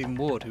play Stephen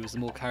Ward, who was the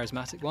more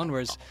charismatic one,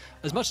 whereas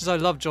as much as I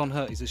love John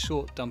Hurt, he's a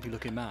short,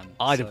 dumpy-looking man.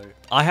 I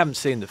haven't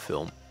seen the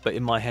film, but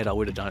in my head I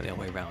would have done it the other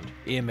way around.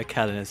 Ian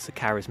McKellen is the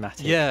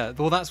charismatic. Yeah,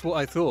 well, that's what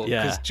I thought.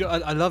 Yeah.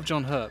 Because I love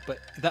John Hurt, but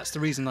that's the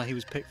reason that he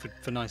was picked for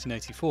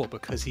 1984,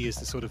 because he is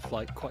the sort of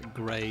like quite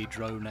grey,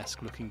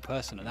 drone-esque looking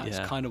person, and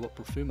that's kind of what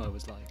Profumo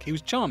was like. He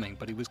was charming,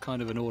 but he was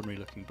kind of an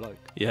ordinary-looking bloke.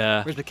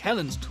 Yeah. Whereas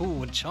McKellen's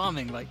tall and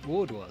charming like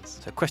Ward was.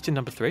 So question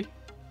number 3.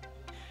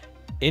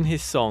 In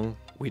his song,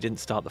 We Didn't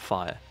Start the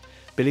Fire,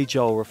 Billy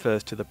Joel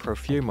refers to the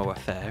Profumo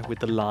Affair with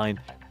the line,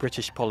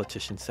 British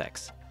politician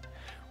sex.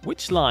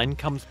 Which line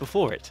comes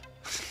before it?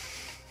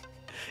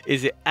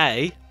 Is it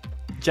A,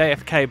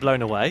 JFK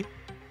blown away?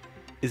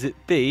 Is it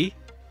B,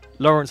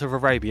 Lawrence of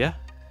Arabia?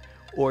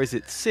 Or is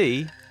it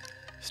C,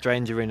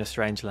 stranger in a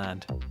strange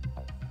land?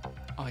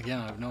 Oh,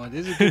 yeah, I have no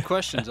idea. These are good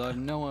questions. I have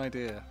no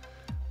idea.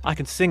 I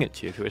can sing it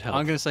to you if it would help.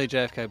 I'm going to say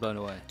JFK blown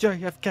away.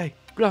 JFK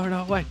blown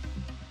away.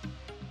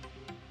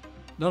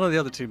 None of the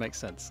other two make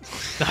sense.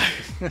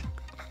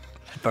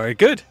 Very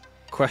good.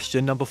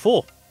 Question number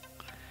 4.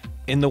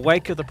 In the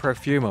wake of the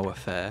Profumo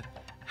Affair,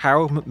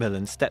 Harold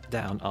Macmillan stepped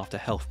down after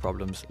health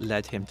problems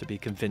led him to be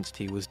convinced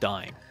he was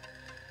dying.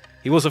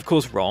 He was, of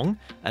course, wrong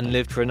and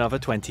lived for another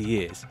 20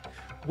 years.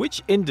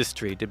 Which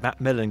industry did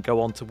Macmillan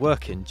go on to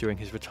work in during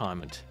his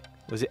retirement?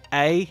 Was it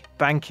A,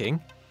 banking,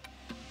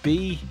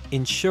 B,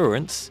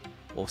 insurance,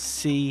 or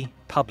C,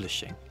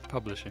 publishing?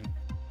 Publishing.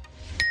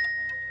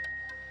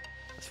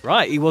 That's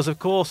right, he was, of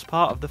course,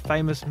 part of the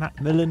famous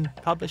Macmillan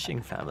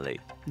publishing family.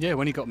 Yeah,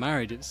 when he got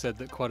married, it said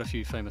that quite a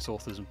few famous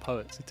authors and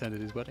poets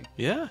attended his wedding.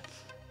 Yeah.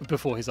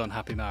 Before his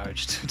unhappy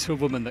marriage to a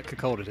woman that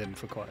cuckolded him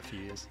for quite a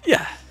few years.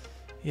 Yeah.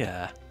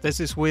 Yeah. There's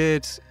this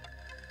weird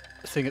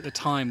thing at the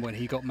time when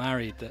he got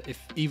married that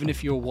even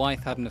if your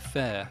wife had an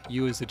affair,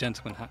 you as the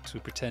gentleman had to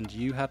pretend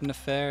you had an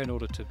affair in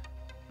order to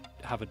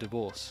have a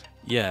divorce.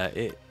 Yeah.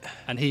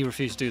 And he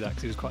refused to do that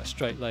because he was quite a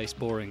straight-laced,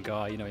 boring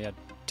guy. You know, he had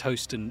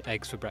toast and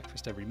eggs for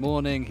breakfast every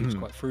morning. He was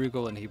quite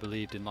frugal, and he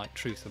believed in like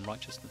truth and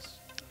righteousness.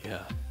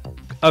 Yeah.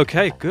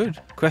 Okay,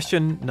 good.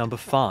 Question number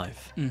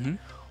 5. Mm-hmm.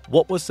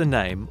 What was the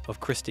name of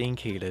Christine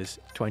Keeler's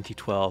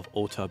 2012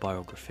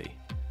 autobiography?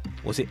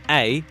 Was it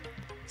A,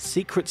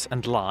 Secrets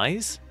and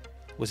Lies?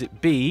 Was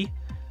it B,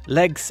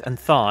 Legs and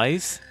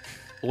Thighs?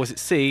 Or was it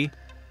C,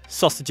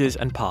 Sausages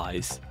and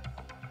Pies?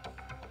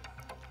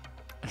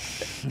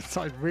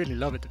 I'd really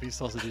love it to be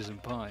sausages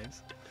and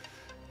pies.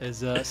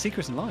 There's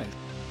Secrets and Lies.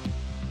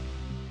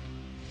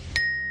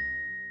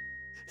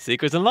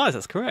 Secrets and Lies,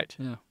 that's correct.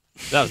 Yeah.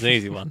 That was an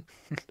easy one.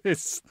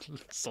 It's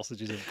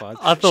sausages and pies.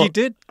 I thought she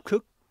did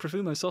cook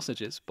Profumo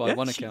sausages by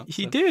one account.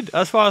 She did.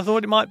 That's why I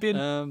thought it might be, a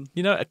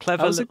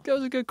clever... That was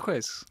a good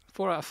quiz.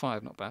 4 out of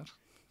 5, not bad.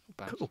 Not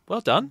bad. Cool. Well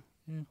done.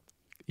 Yeah.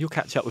 You'll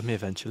catch up with me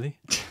eventually.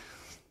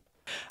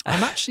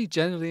 I'm actually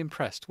genuinely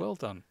impressed. Well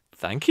done.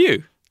 Thank you.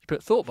 You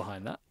put thought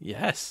behind that.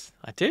 Yes,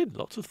 I did.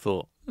 Lots of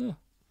thought. Yeah.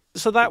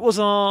 So that was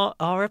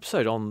our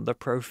episode on the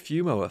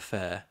Profumo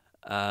Affair.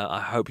 I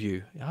hope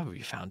you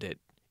found it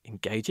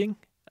engaging,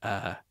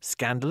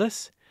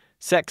 scandalous,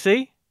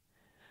 sexy,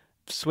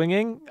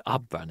 swinging.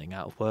 I'm running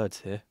out of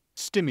words here.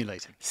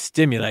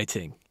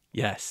 Stimulating.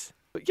 Yes.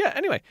 But yeah,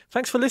 anyway,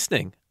 thanks for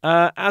listening.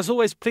 As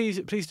always, please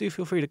do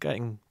feel free to get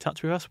in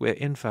touch with us. We're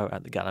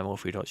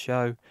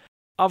info@thegallimaufry.show.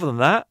 Other than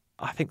that,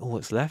 I think all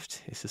that's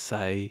left is to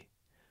say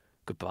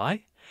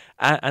goodbye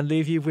and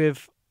leave you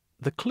with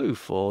the clue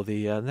for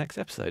the next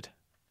episode.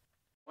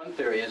 One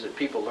theory is that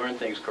people learn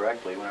things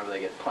correctly whenever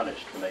they get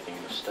punished for making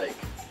a mistake.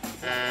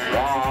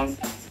 Wrong.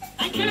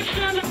 I can't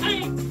stand the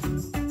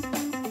pain.